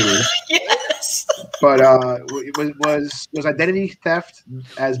kind. Yes. But was identity theft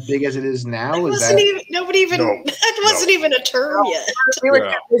as big as it is now? That wasn't even a term yet. We were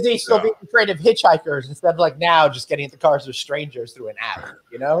too busy still being afraid of hitchhikers instead of like now just getting into cars with strangers through an app,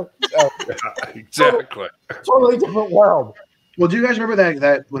 you know? So, Exactly. totally different world. Well, do you guys remember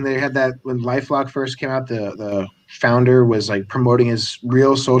that when they had that when LifeLock first came out, the founder was like promoting his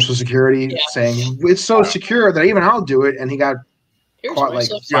real social security, saying it's so secure that even I'll do it, and he got caught like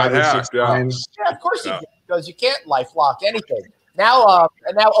 5 or 6 times. Yeah, of course he did, because you can't LifeLock anything. Now,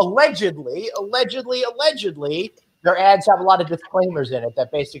 allegedly, their ads have a lot of disclaimers in it that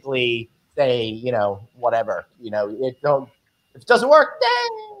basically say, you know, whatever, you know, if it doesn't work, then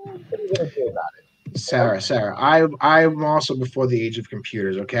what are you gonna do about it? Sarah, I'm also before the age of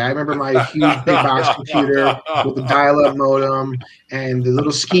computers. Okay, I remember my huge big box computer with the dial-up modem and the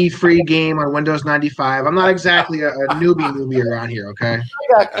little ski-free game on Windows 95. I'm not exactly a newbie around here. Okay.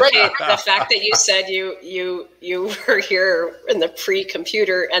 The fact that you said you were here in the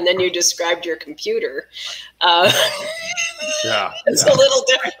pre-computer and then you described your computer, it's a little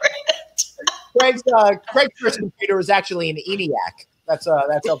different. Craig's first computer was actually an ENIAC. That's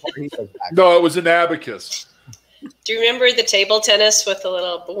how far he goes back. No, it was an abacus. Do you remember the table tennis with the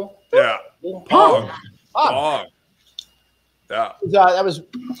little boom? Yeah. Boom, Pong. Yeah. That was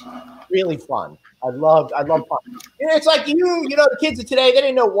really fun. I love fun. It's like the kids of today, they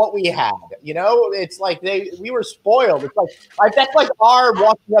didn't know what we had. You know, it's like we were spoiled. It's like that's like our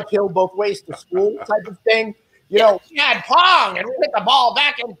walking uphill both ways to school type of thing. You know, we had Pong and we hit the ball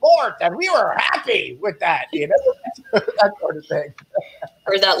back and forth and we were happy with that, you know, that sort of thing.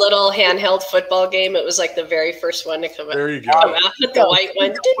 Or that little handheld football game. It was like the very first one to come out. There you go. The white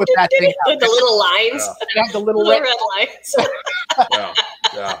one. With the little lines. Yeah. The little red lines.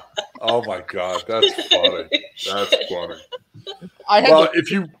 Yeah. Oh my God. That's funny. That's funny.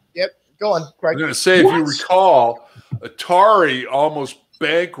 Go on, Craig. I'm going to say, if you recall, Atari almost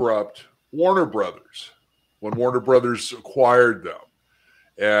bankrupt Warner Brothers when Warner Brothers acquired them,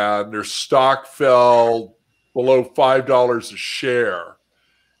 and their stock fell below $5 a share.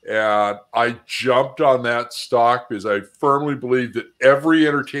 And I jumped on that stock because I firmly believe that every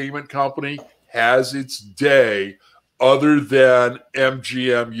entertainment company has its day other than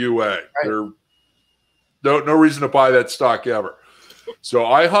MGM UA. Right. There's no reason to buy that stock ever. So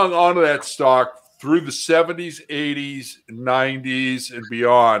I hung on to that stock through the 70s, 80s, 90s, and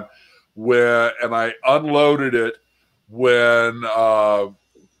beyond. And I unloaded it when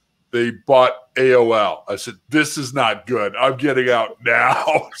they bought AOL. I said, this is not good. I'm getting out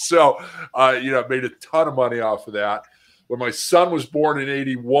now. So, made a ton of money off of that. When my son was born in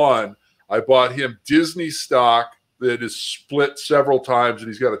 81, I bought him Disney stock that is split several times, and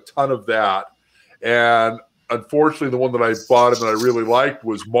he's got a ton of that. And unfortunately, the one that I bought him that I really liked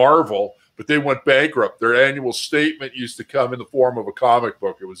was Marvel, but they went bankrupt. Their annual statement used to come in the form of a comic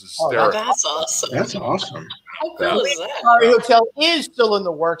book. It was hysterical. Oh, that's awesome. That's awesome. How cool is that? Our hotel is still in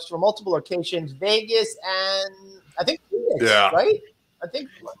the works for multiple locations, Vegas and I think Phoenix, right? I think.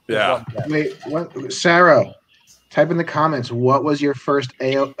 Yeah. Wait, Sarah, type in the comments, what was your first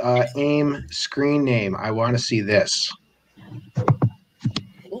AIM screen name? I want to see this.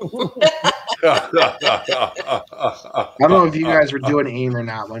 I don't know if you guys were doing AIM or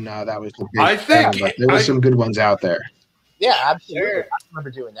not when that was the big thing, but there were some good ones out there. Yeah, absolutely. Sure. I remember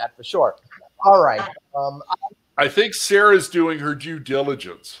doing that for sure. All right. I think Sarah's doing her due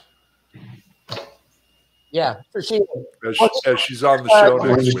diligence. Yeah, for sure. As she's on the show next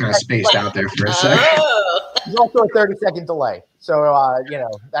We're week. just kind of spaced out there for a second. There's also a 30-second delay. So,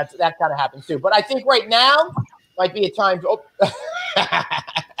 that kind of happens too. But I think right now might be a time to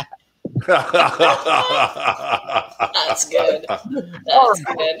That's good. That's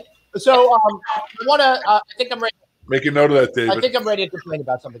good. So, I think I'm ready. Make a note of that, David. I think I'm ready to complain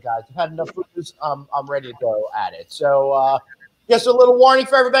about something, guys. I've had enough news. I'm ready to go at it. So, just a little warning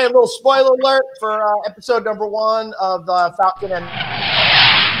for everybody, a little spoiler alert for episode number 1 of the Falcon and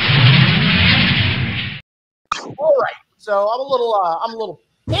So I'm a little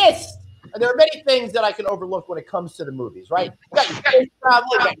pissed. And there are many things that I can overlook when it comes to the movies, right? You got your space travel,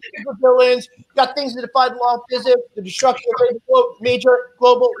 you got super villains, you got things that defy the law of physics, the destruction of major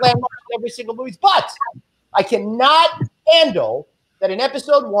global landmarks in every single movie. But I cannot handle that in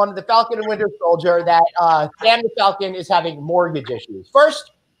episode 1 of The Falcon and Winter Soldier that Sam the Falcon is having mortgage issues.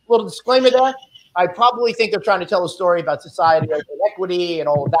 First, little disclaimer there. I probably think they're trying to tell a story about society and equity and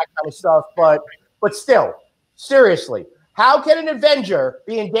all of that kind of stuff. But still, seriously, how can an Avenger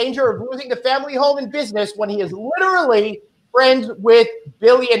be in danger of losing the family home and business when he is literally friends with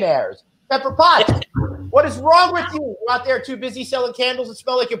billionaires? Pepper Potts, what is wrong with you? You're out there too busy selling candles that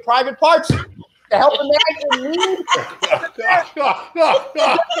smell like your private parts to help a man in need.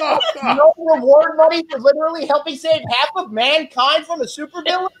 No reward money for literally helping save half of mankind from a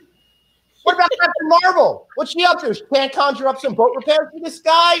supervillain? What about Captain Marvel? What's she up to? She can't conjure up some boat repairs for this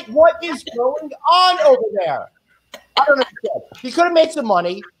guy? What is going on over there? I don't understand. He could have made some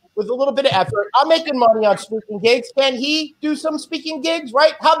money with a little bit of effort. I'm making money on speaking gigs. Can he do some speaking gigs,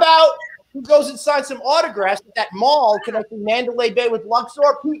 right? How about he goes and signs some autographs at that mall connecting Mandalay Bay with Luxor?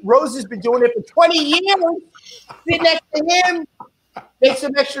 Pete Rose has been doing it for 20 years. Sit next to him, make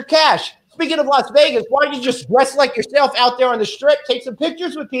some extra cash. Speaking of Las Vegas, why don't you just dress like yourself out there on the strip, take some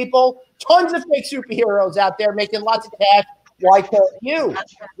pictures with people? Tons of fake superheroes out there making lots of cash. Why can't you?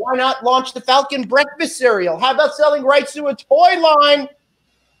 Why not launch the Falcon breakfast cereal? How about selling rights to a toy line?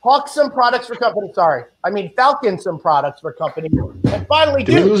 Hawk some products for company. Sorry. I mean, Falcon some products for company. And finally,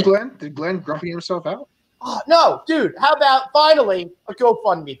 Did we lose Glenn? Did Glenn grumpy himself out? No, dude. How about finally a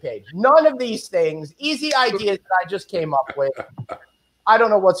GoFundMe page? None of these things. Easy ideas that I just came up with. I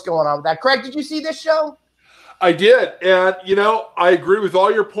don't know what's going on with that. Craig, did you see this show? I did. And, you know, I agree with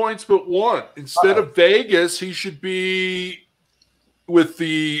all your points but one. Instead of Vegas, he should be with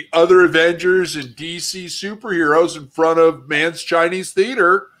the other Avengers and DC superheroes in front of Mann's Chinese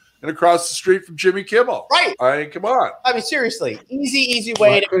Theater and across the street from Jimmy Kimmel. Right. I mean, come on. I mean, seriously. Easy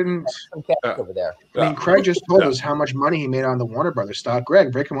way to get some cash over there. I mean, Craig just told us how much money he made on the Warner Brothers stock.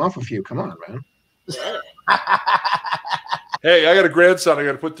 Greg, break him off a few. Come on, man. Hey, I got a grandson I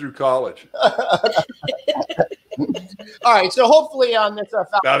got to put through college. All right, so hopefully on this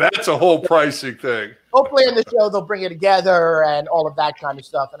now that's a whole pricing thing. Hopefully on the show they'll bring it together and all of that kind of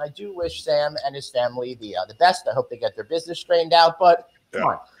stuff. And I do wish Sam and his family the best. I hope they get their business straightened out. But come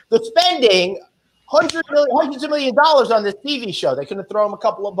on, they're spending hundreds of millions of dollars on this TV show. They couldn't throw him a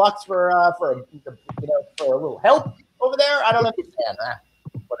couple of bucks for a little help over there. I don't understand.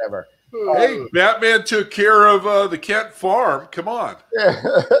 Whatever. Hey, Batman took care of the Kent farm. Come on.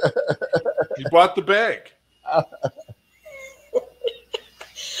 He bought the bank.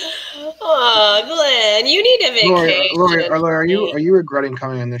 Oh, Glenn, you need a vacation. Laurie, are you regretting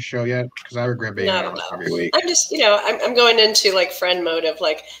coming on this show yet? Because I regret being on this every week. I'm just, I'm going into like friend mode of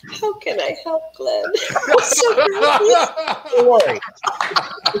like, how can I help Glenn?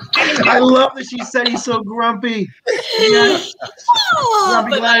 I love that she said he's so grumpy. Yes.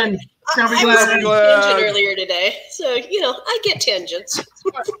 Grumpy Glenn. I was on a tangent earlier today, so I get tangents.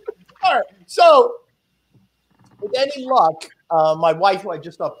 All right, so with any luck, my wife, who I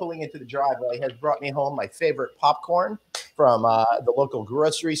just saw pulling into the driveway, has brought me home my favorite popcorn from the local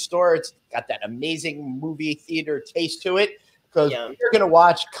grocery store. It's got that amazing movie theater taste to it because we're going to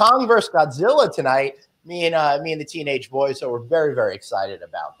watch Kong vs. Godzilla tonight. Me and the teenage boys, so we're very, very excited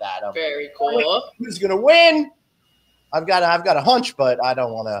about that. Very cool. Who's going to win? I've got a hunch, but I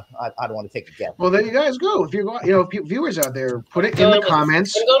don't want to take a guess. Well, there you guys go. If you're going, viewers out there, put it in the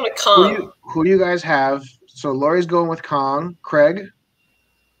comments. I'm going with Kong. Who do you guys have? So Laurie's going with Kong. Craig?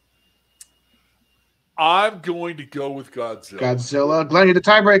 I'm going to go with Godzilla. Glenn, you're the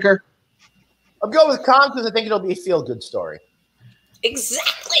tiebreaker. I'm going with Kong because I think it'll be a feel-good story.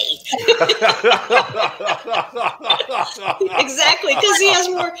 Exactly. Exactly, because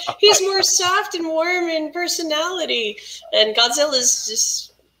he's more soft and warm in personality, and Godzilla's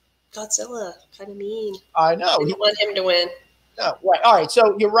just Godzilla, kind of mean. I know. You want him to win. Oh, right. All right.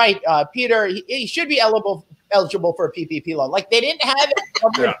 So you're right, Peter. He should be eligible for a PPP loan. Like they didn't have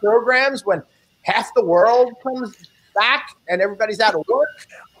government programs when half the world comes back and everybody's out of work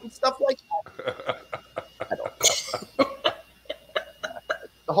and stuff like that. I don't know.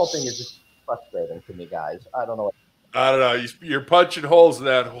 The whole thing is just frustrating to me, guys. I don't know. You're punching holes in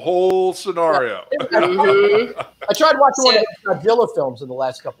that whole scenario. I tried watching one of the Godzilla films in the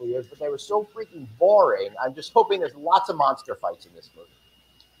last couple of years, but they were so freaking boring. I'm just hoping there's lots of monster fights in this movie.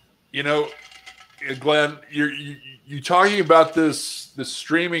 Glenn, you talking about this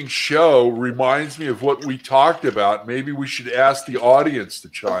streaming show reminds me of what we talked about. Maybe we should ask the audience to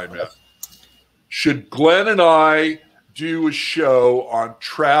chime in. Should Glenn and I do a show on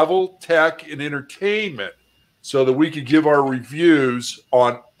travel, tech, and entertainment so that we could give our reviews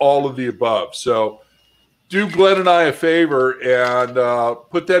on all of the above. So do Glenn and I a favor and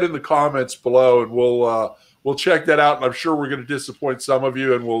put that in the comments below, and we'll check that out. And I'm sure we're going to disappoint some of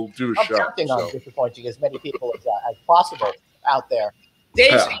you, and we'll do a I'm show. counting on disappointing as many people as possible out there.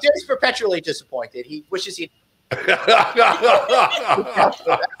 Dave's perpetually disappointed. He wishes he out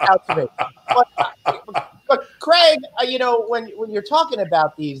to me. But Craig, when you're talking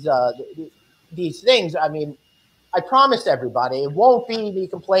about these things, I mean, I promised everybody it won't be me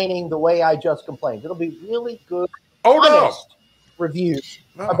complaining the way I just complained. It'll be really good, honest reviews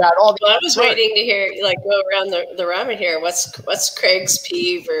about all the. Well, I was waiting to hear go around the ramen here. What's Craig's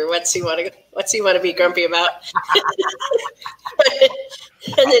peeve, or what's he want to be grumpy about?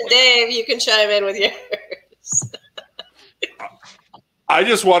 And then Dave, you can chime in with yours. I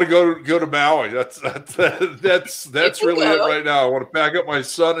just want to go to Maui. That's really it right now. I want to pack up my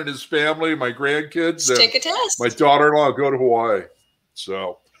son and his family, my grandkids, and take a test. My daughter-in-law, go to Hawaii.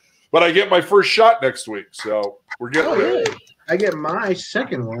 So, but I get my first shot next week, so we're getting there. Really? I get my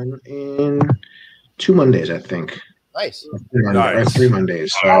second one in 2 Mondays, I think. Nice. Or 3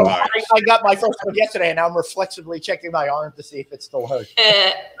 Mondays. So. I got my first one yesterday, and I'm reflexively checking my arm to see if it still hurts.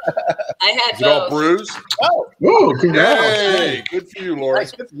 I had Is it all bruised? Oh, congrats. Hey, good for you, Laurie.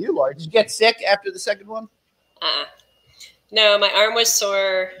 Nice, good for you, Laurie. Did you get sick after the second one? No, my arm was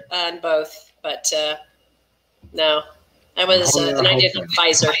sore on both, but no, I was, and I did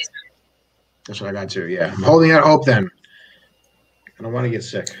Pfizer. That's what I got too. Yeah, I'm holding out hope. Then I don't want to get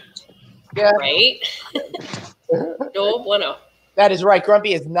sick. Yeah. Right. No bueno. That is right.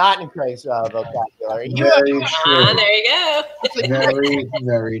 Grumpy is not in Craig's vocabulary. Very true. There you go. Very,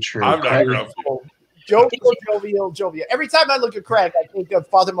 very true. I'm not grumpy. Jovial. Every time I look at Craig, I think of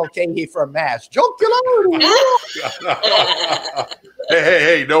Father Mulcahy from MASH. Jovial.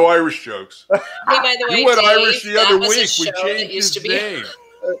 Hey, no Irish jokes. Hey, by the way, you went Dave, Irish the other week. We changed his name.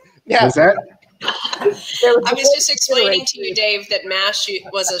 Yeah. Is that? I was just explaining to you, Dave, that MASH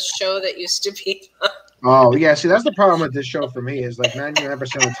was a show that used to be. Oh yeah, see that's the problem with this show for me is 99% of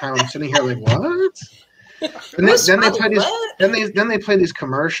the time I'm sitting here what? And then they play these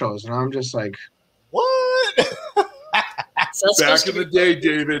commercials and I'm just like, what? Back in the day,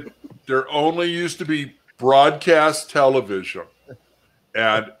 David, there only used to be broadcast television,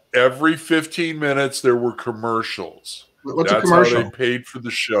 and every 15 minutes there were commercials. What's That's a commercial? how they paid for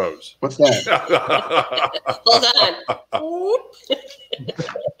the shows. What's that? Hold on.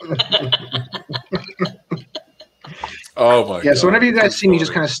 Oh my god. Yeah, so whenever you guys see me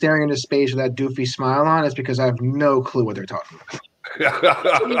just kind of staring into space with that doofy smile on, it's because I have no clue what they're talking about. You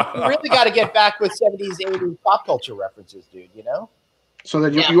really got to get back with 70s, 80s pop culture references, dude, you know? So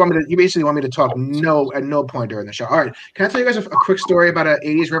that you basically want me to talk at no point during the show. All right, can I tell you guys a quick story about an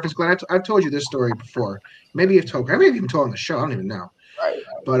 80s reference? Glenn, I've told you this story before. I may have even told on the show. I don't even know. Right.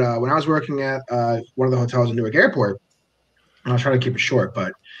 But when I was working at one of the hotels in Newark Airport, and I was trying to keep it short,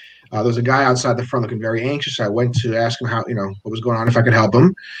 but there was a guy outside the front looking very anxious. I went to ask him how, what was going on, if I could help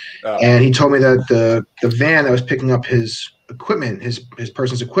him. And he told me that the van that was picking up his equipment, his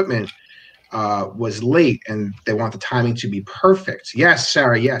person's equipment, was late, and they want the timing to be perfect. Yes,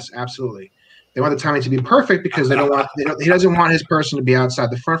 Sarah. Yes, absolutely. They want the timing to be perfect because he doesn't want his person to be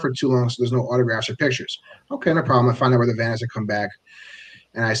outside the front for too long, so there's no autographs or pictures. Okay, no problem. I find out where the van is. I come back,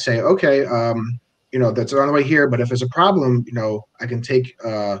 and I say, okay, that's on the way here. But if there's a problem, I can take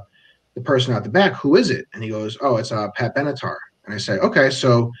the person out the back. Who is it? And he goes, oh, it's Pat Benatar. And I say, okay,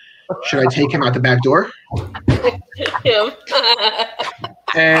 so should I take him out the back door?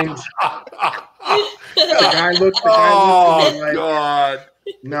 And the guy looked at me like, God.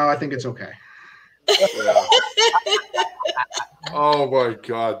 No, I think it's okay. Yeah. Oh my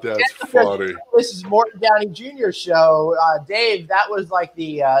God, that's funny. This is Morton Downey Jr.'s show. Dave, that was like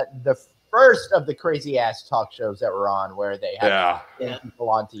the first of the crazy ass talk shows that were on where they had people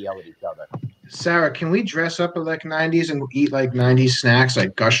on to yell at each other. Sarah, can we dress up in like 90s and eat like 90s snacks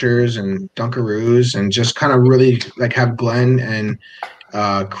like Gushers and Dunkaroos and just kind of really like have Glenn and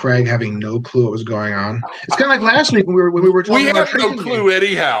Craig having no clue what was going on? It's kind of like last week when we were talking about no clue games.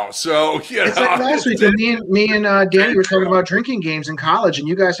 Anyhow. So it's like last week when me and Danny were talking about drinking games in college, and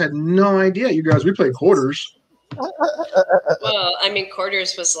you guys had no idea. You guys, we played quarters. Well, I mean,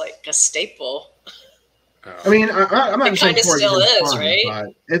 quarters was like a staple. I mean, I'm not It saying kinda 4 still isn't is, fun, right?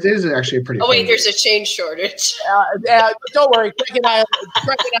 but it is actually a pretty. Oh wait, fun there's game. a change shortage. Don't worry, Craig and I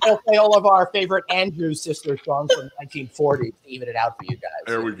will play all of our favorite Andrew sister songs from the 1940s to even it out for you guys.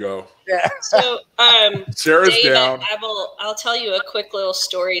 There we go. Yeah. So, Sarah's Dave, down. I'll tell you a quick little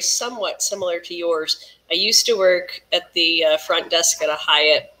story, somewhat similar to yours. I used to work at the front desk at a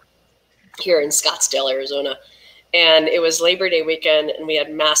Hyatt here in Scottsdale, Arizona, and it was Labor Day weekend, and we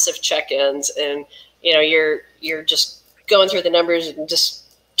had massive check-ins, and you know, you're just going through the numbers and just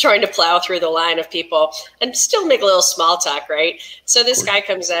trying to plow through the line of people and still make a little small talk, right? So this guy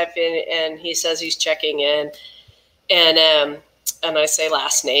comes up and he says he's checking in, and I say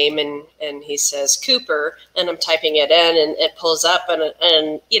last name, and he says Cooper, and I'm typing it in, and it pulls up,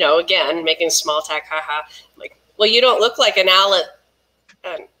 and you know, again, making small talk, haha. I'm like, well, you don't look like an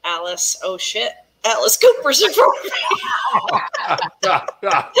Alice. Oh shit, Alice Cooper's in front of me.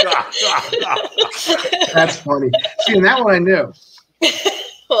 That's funny. See, and that one I knew.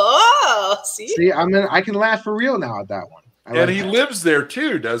 Oh, see, I can laugh for real now at that one. And he lives there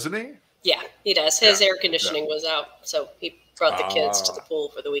too, doesn't he? yeah, he does. His air conditioning was out, so he brought the kids to the pool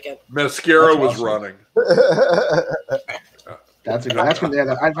for the weekond. Mascara was running. That's when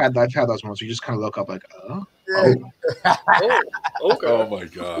I've had those moments where you just kind of look up like, oh. Okay. Oh my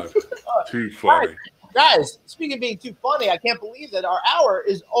god, too funny. Guys, speaking of being too funny, I can't believe that our hour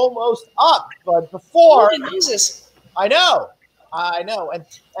is almost up. But before, Holy Moses. I know, and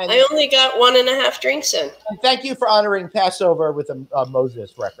I only got 1.5 drinks in. and thank you for honoring Passover with a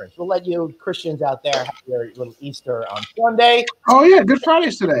Moses reference. We'll let you Christians out there have your little Easter on Sunday. Oh yeah, Good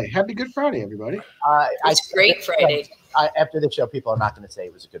Friday's today. Happy Good Friday, everybody. It's great Friday. After the show, people are not going to say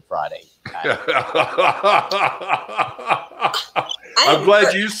it was a Good Friday. I'm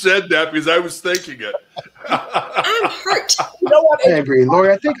glad you said that because I was thinking it. I'm hurt. You know what? I agree,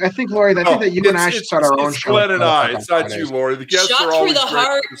 Lori. I think Lori. I think that you and I should start our own it's show. Glenn and I. It's not you, Lori. The guests Shot are through always the great.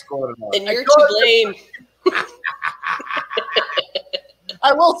 heart. It's Glenn and I. And you're to blame.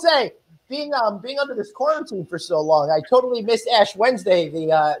 I will say, being under this quarantine for so long, I totally missed Ash Wednesday,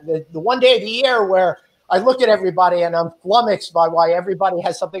 the one day of the year where I look at everybody and I'm flummoxed by why everybody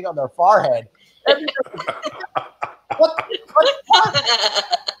has something on their forehead. What?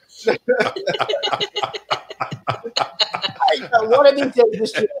 One of these days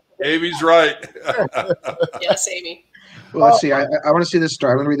this year. Amy's right. Yes, Amy. Well, let's see. I want to see this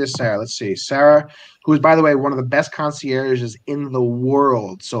story. I'm going to read this, Sarah. Let's see. Sarah, who is, by the way, one of the best concierges in the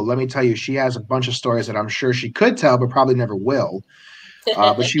world. So let me tell you, she has a bunch of stories that I'm sure she could tell, but probably never will.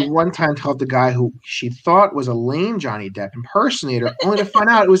 But she one time told the guy who she thought was a lame Johnny Depp impersonator, only to find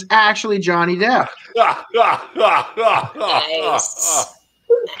out it was actually Johnny Depp. Nice.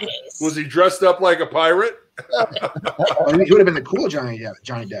 Was he dressed up like a pirate? He would have been the cool Johnny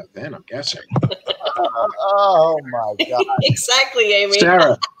Depp then, I'm guessing. Oh my God! Exactly, Amy.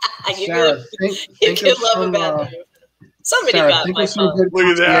 Sarah, you think could of love some, a bad move. Somebody Sarah, got think my of some phone. good Look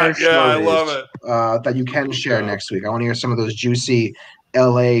at that. concierge Yeah, I stories, love it. that you can share next week. I want to hear some of those juicy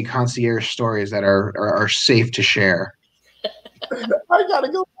LA concierge stories that are safe to share. I gotta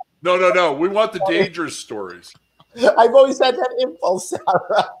go. No. We want the dangerous stories. I've always had that impulse,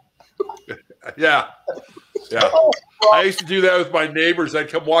 Sarah. Yeah. I used to do that with my neighbors. I'd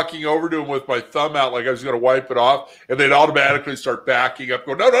come walking over to them with my thumb out like I was going to wipe it off, and they'd automatically start backing up,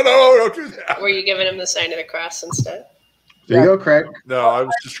 going, no, don't do that. Were you giving him the sign of the cross instead? There you go, Craig. No, I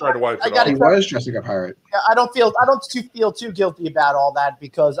was just trying to wipe it He off. was dressing a pirate. I don't feel too guilty about all that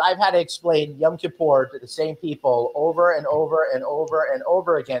because I've had to explain Yom Kippur to the same people over and over and over and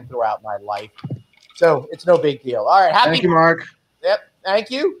over again throughout my life. So it's no big deal. All right. Thank you, Mark. Yep.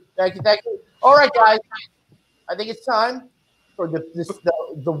 Thank you. All right, guys. I think it's time for the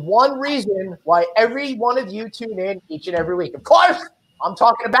one reason why every one of you tune in each and every week. Of course, I'm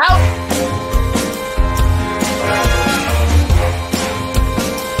talking about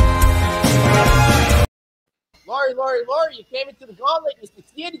Laurie, you came into the gauntlet, you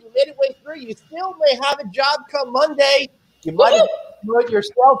succeeded, you made it way through. You still may have a job come Monday. You might as well do it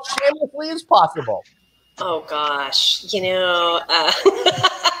yourself shamelessly as possible. Oh gosh, no,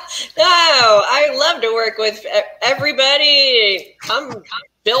 I love to work with everybody. Come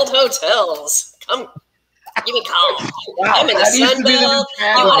build hotels. Come, give me a call. Wow, I'm in the Sun Belt.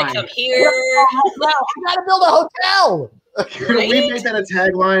 You want to come here? I gotta build a hotel. Right? We made that a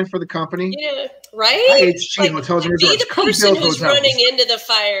tagline for the company. Yeah, right? IHG Hotels and be Resorts. the Come person build who's hotels. running into the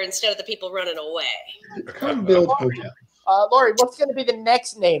fire instead of the people running away. Come build hotels. Laurie, what's going to be the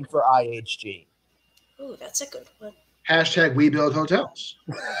next name for IHG? Ooh, that's a good one. # We Build Hotels.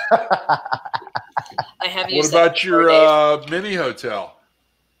 I have What used about that your before, Dave. mini hotel?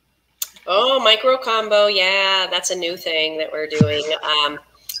 Oh, micro combo. Yeah, that's a new thing that we're doing.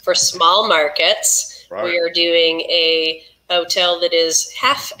 For small markets, Right. we are doing a hotel that is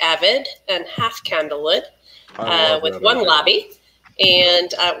half Avid and half Candlewood with that one idea. lobby.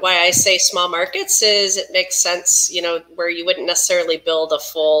 And why I say small markets is it makes sense, where you wouldn't necessarily build a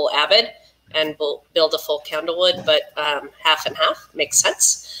full Avid and build a full Candlewood, but half and half makes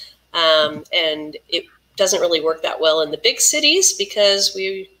sense. And it doesn't really work that well in the big cities because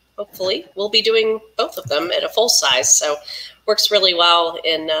we hopefully we'll be doing both of them at a full size. So works really well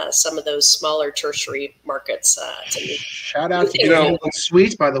in some of those smaller tertiary markets. Shout out to Candlewood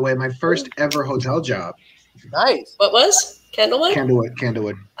Suites, by the way, my first ever hotel job. Nice. What was? Candlewood?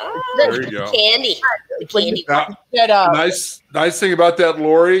 Candlewood. There you go. Candy. Candy. Now, nice thing about that,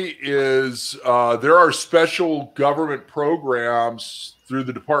 Laurie, is there are special government programs through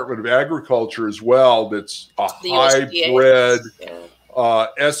the Department of Agriculture as well. That's a hybrid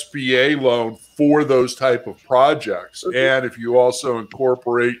SBA loan for those type of projects. Mm-hmm. And if you also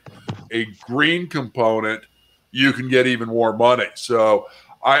incorporate a green component, you can get even more money. So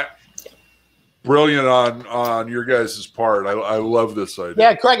brilliant on your guys' part. I love this idea.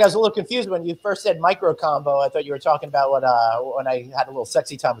 Yeah, Craig, I was a little confused when you first said micro combo. I thought you were talking about when I had a little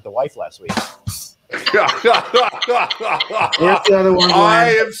sexy time with the wife last week. The other one,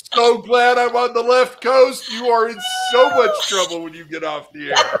 I am so glad I'm on the left coast. You are in so much trouble when you get off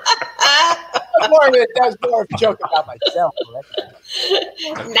the air. That was more of a joke about myself.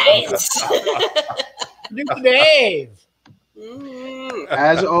 Nice. New Dave.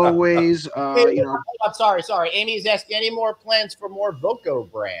 As always, I'm sorry. Amy's asking, any more plans for more Voco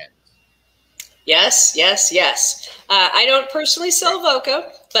brands? Yes. I don't personally sell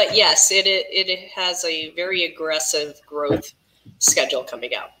Voco, but yes, it has a very aggressive growth schedule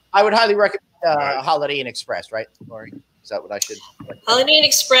coming out. I would highly recommend Holiday Inn Express, right, Laurie? Is that what I should? Holiday Inn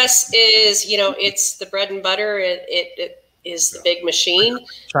Express is, it's the bread and butter. It is the big machine.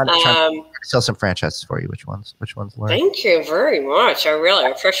 Trying to sell some franchises for you. Which ones, Laurie? Thank you very much. I really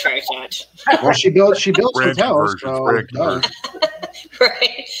appreciate that. Well, she builds Brand hotels. conversions.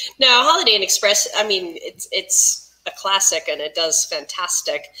 Right. Now, Holiday Inn Express, I mean, it's a classic and it does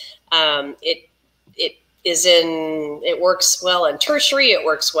fantastic. It works well in tertiary. It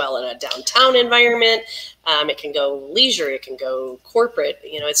works well in a downtown environment. It can go leisure. It can go corporate.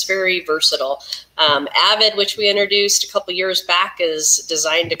 It's very versatile. Avid, which we introduced a couple years back, is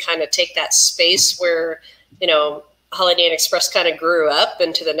designed to kind of take that space where, Holiday Inn Express kind of grew up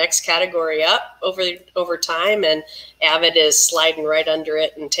into the next category up over time, and Avid is sliding right under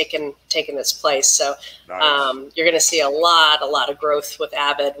it and taking its place. So Nice. you're going to see a lot of growth with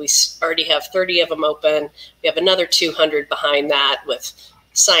Avid. We already have 30 of them open. We have another 200 behind that with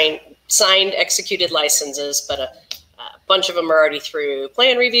signed executed licenses, but a bunch of them are already through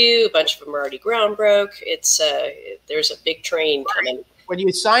plan review. A bunch of them are already ground broke. There's a big train coming. When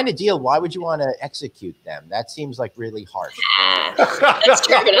you sign a deal, why would you want to execute them? That seems like really harsh. That's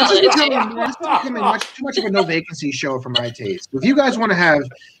terminology. It's becoming too much of a no vacancy show for my taste. If you guys want to have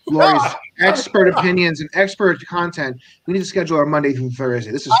Laurie's expert opinions and expert content, we need to schedule our Monday through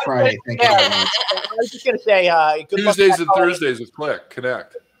Thursday. This is Friday. Thank you very much. I was just going to say, good luck Tuesdays with and that Thursdays with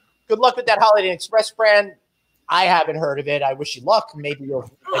Connect. Good luck with that Holiday Inn Express brand. I haven't heard of it. I wish you luck. Maybe you'll.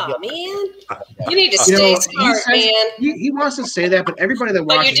 Oh, man. You need to stay smart, man. He wants to say that, but everybody that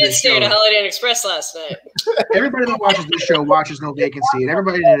But watches you did this stay show, at a Holiday Inn Express last night. everybody that watches this show watches No Vacancy, and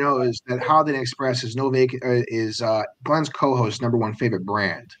everybody knows that Holiday Inn Express is Glenn's co-host's #1 favorite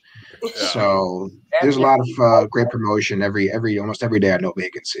brand. Yeah. So there's a lot of great promotion almost every day at No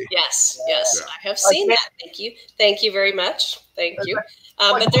Vacancy. Yes, Yeah. I have seen that. Thank you very much. Thank you.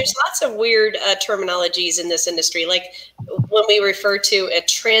 But there's lots of weird terminologies in this industry. Like when we refer to a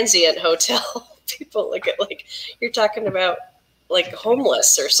transient hotel, people look at like you're talking about like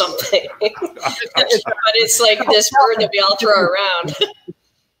homeless or something. But it's like this word that we all throw around.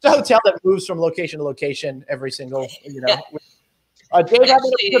 It's a hotel that moves from location to location every single, Yeah. Dave, have a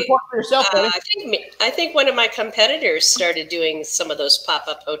good point for yourself, buddy. I think one of my competitors started doing some of those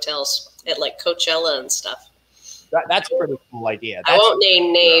pop-up hotels at like Coachella and stuff. That's a pretty cool idea. I won't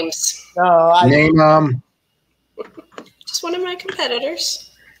name names. Name Just one of my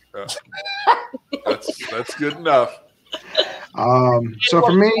competitors. That's good enough. So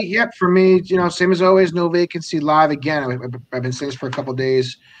for me, same as always, No Vacancy live again. I've been saying this for a couple of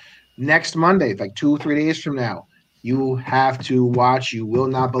days. Next Monday, like 2 or 3 days from now, you have to watch. You will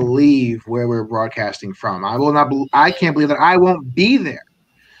not believe where we're broadcasting from. I can't believe that I won't be there.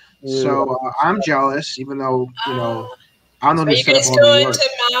 So I'm jealous, even though I don't know. Are you guys going to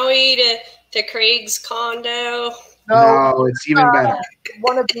Maui to Craig's condo? No, it's even better.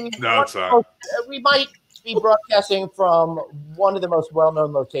 One of the No, it's not. we might be broadcasting from one of the most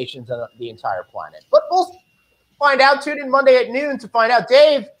well-known locations on the entire planet. But we'll find out. Tune in Monday at noon to find out.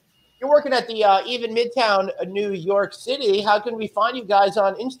 Dave, you're working at the Even Midtown, New York City. How can we find you guys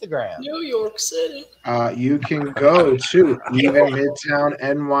on Instagram? New York City. You can go to Even Midtown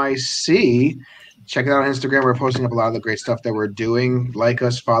NYC. Check it out on Instagram. We're posting up a lot of the great stuff that we're doing. Like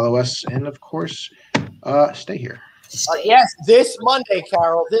us, follow us, and of course, stay here. Yes, this Monday,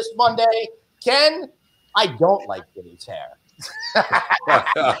 Carol. This Monday, Ken. I don't like Vinny's hair.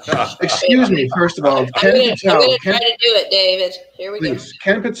 Excuse me, first of all, I'm Ken going to Patel. try to do it, David. Here we Please,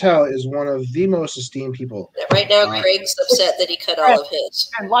 Ken Patel is one of the most esteemed people. go. Right now, Craig's upset that he cut all of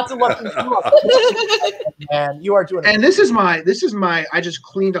his. And lots of love to you. And you are doing And this is my I just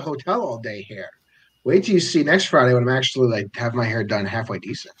cleaned a hotel all day hair. Wait till you see next Friday when I'm actually like have my hair done halfway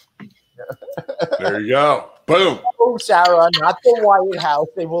decent. There you go. Boom. Oh, Sarah, not the White House.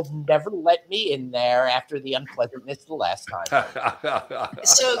 They will never let me in there after the unpleasantness the last time.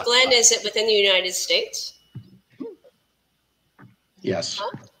 So, Glenn, is it within the United States? Yes.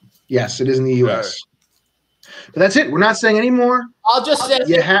 Yes, it is in the US. But that's it. We're not saying any more. I'll just say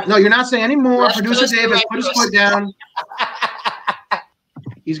No, you're not saying any more. Left Producer coast to Dave has right put his coast. foot down.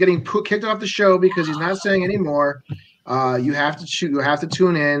 He's getting kicked off the show because he's not saying any more. You have to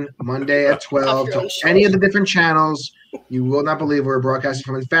tune in Monday at 12 to any of the different channels. You will not believe where we're broadcasting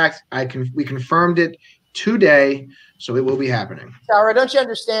from. In fact, we confirmed it today, so it will be happening. Sarah, don't you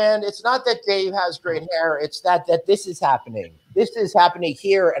understand? It's not that Dave has great hair. It's that this is happening. This is happening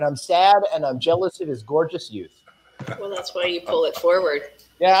here, and I'm sad and I'm jealous of his gorgeous youth. Well, that's why you pull it forward.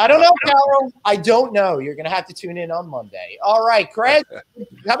 Yeah, I don't know, Carol. I don't know. You're going to have to tune in on Monday. All right, Craig,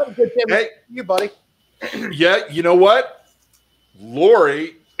 have a good day. Hey. You, buddy. Yeah, you know what?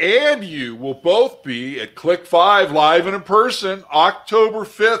 Lori and you will both be at Click 5 live and in person October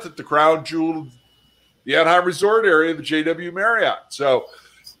 5th at the Crown Jewel, the Anaheim Resort area, the JW Marriott. So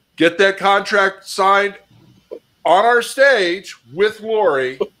get that contract signed on our stage with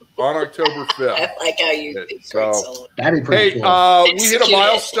Lori on October 5th. I like how you think, Craig Sullivan. That'd be pretty Hey, cool. we hit a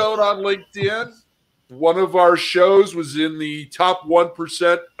milestone on LinkedIn. One of our shows was in the top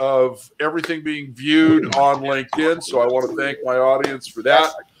 1% of everything being viewed on LinkedIn. So I want to thank my audience for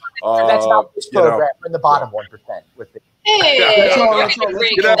that. That's not this program. We're in the bottom 1% with the. Hey, That's all- we're that's gonna all-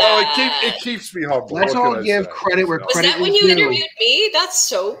 break You know, that. it keeps me humble. Let's What all can I give say? credit where Was credit that when is you due. interviewed me? That's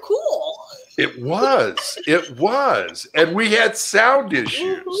so cool. It was. And we had sound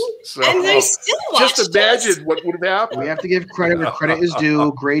issues. So And they still watched just imagine what would have happened. We have to give credit where credit is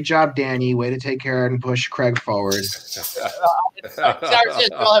due. Great job, Danny. Way to take care and push Craig forward. Sarah says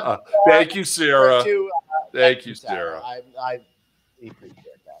we'll have Thank you, Sarah. to, Thank you, Sarah. I appreciate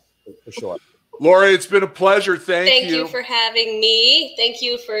that for sure. Lori, it's been a pleasure. Thank you for having me. Thank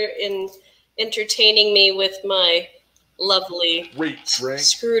you for entertaining me with my lovely Great drink.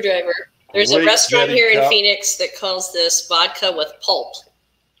 screwdriver. There's Great a restaurant Jenny here in cup. Phoenix that calls this vodka with pulp.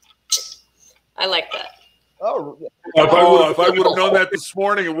 I like that. Oh, If I would have known that this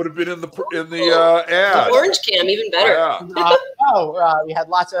morning, it would have been in the ad. The orange can, even better. Yeah. we had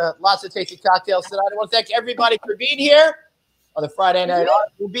lots of tasty cocktails tonight. I want to thank everybody for being here on the Friday night.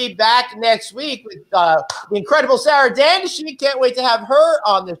 We'll be back next week with the incredible Sarah Dandishy. Can't wait to have her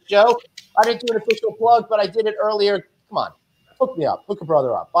on the show. I didn't do an official plug, but I did it earlier. Come on, hook me up, hook a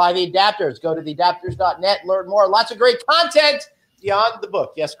brother up. Buy the adapters. Go to theadapters.net. Learn more. Lots of great content beyond the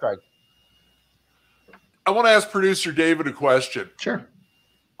book. Yes, Craig. I want to ask producer David a question. Sure.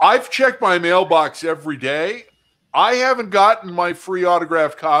 I've checked my mailbox every day. I haven't gotten my free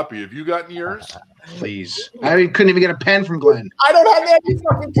autographed copy. Have you gotten yours? Please. I couldn't even get a pen from Glenn. I don't have any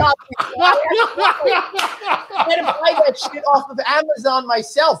fucking copies. I had to buy that shit off of Amazon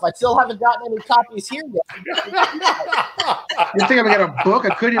myself. I still haven't gotten any copies here yet. You think I'm gonna get a book?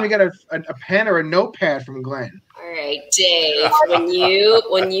 I couldn't even get a pen or a notepad from Glenn. All right, Dave.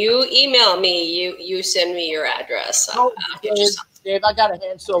 When you email me, you send me your address. I'll get you something. Dave, I got a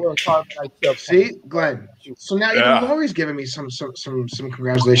hand solo in carbonite too. See, Glenn. So now Yeah. even Lori's giving me some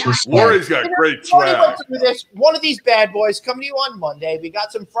congratulations. Lori's got great Tony swag. wants to do this. One of these bad boys coming to you on Monday. We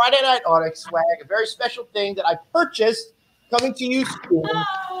got some Friday Night Audit swag, a very special thing that I purchased coming to you soon.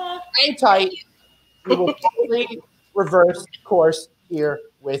 Hang tight. We will totally reverse course here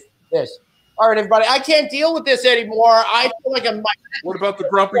with this. All right, everybody. I can't deal with this anymore. I feel like I'm. What about the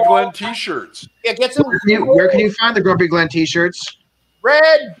Grumpy Glenn t-shirts? Yeah, get some Where can you find the Grumpy Glenn t-shirts?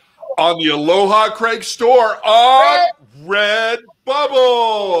 red. On the Aloha Craig store on Redbubble.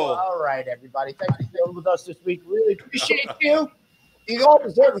 All right, everybody. Thanks for being with us this week. Really appreciate you. You all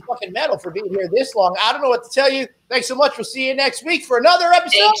deserve a fucking medal for being here this long. I don't know what to tell you. Thanks so much. We'll see you next week for another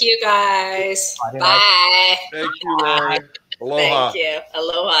episode. Thank you, guys. Bye. Thank you, Laurie. Aloha. Thank you.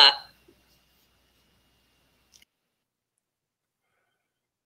 Aloha.